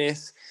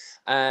Fitness.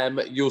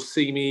 You'll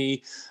see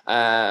me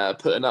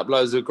putting up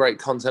loads of great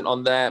content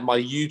on there. My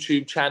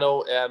YouTube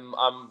channel,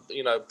 I'm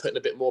putting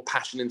a bit more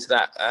passion into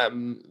that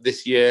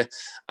this year,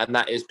 and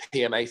that is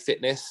PMA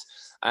Fitness.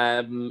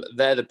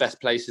 They're the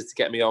best places to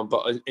get me on,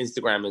 but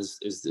Instagram is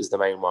the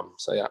main one.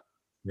 So yeah.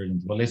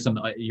 Brilliant. Well, listen,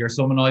 you're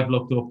someone I've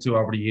looked up to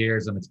over the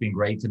years, and it's been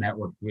great to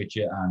network with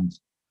you. And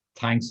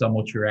thanks so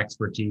much for your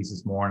expertise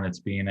this morning. It's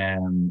been a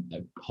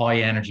high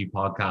energy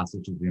podcast,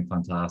 which has been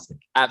fantastic.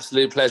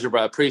 Absolute pleasure,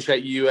 bro.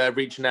 Appreciate you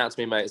reaching out to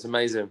me, mate. It's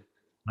amazing.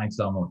 Thanks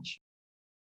so much.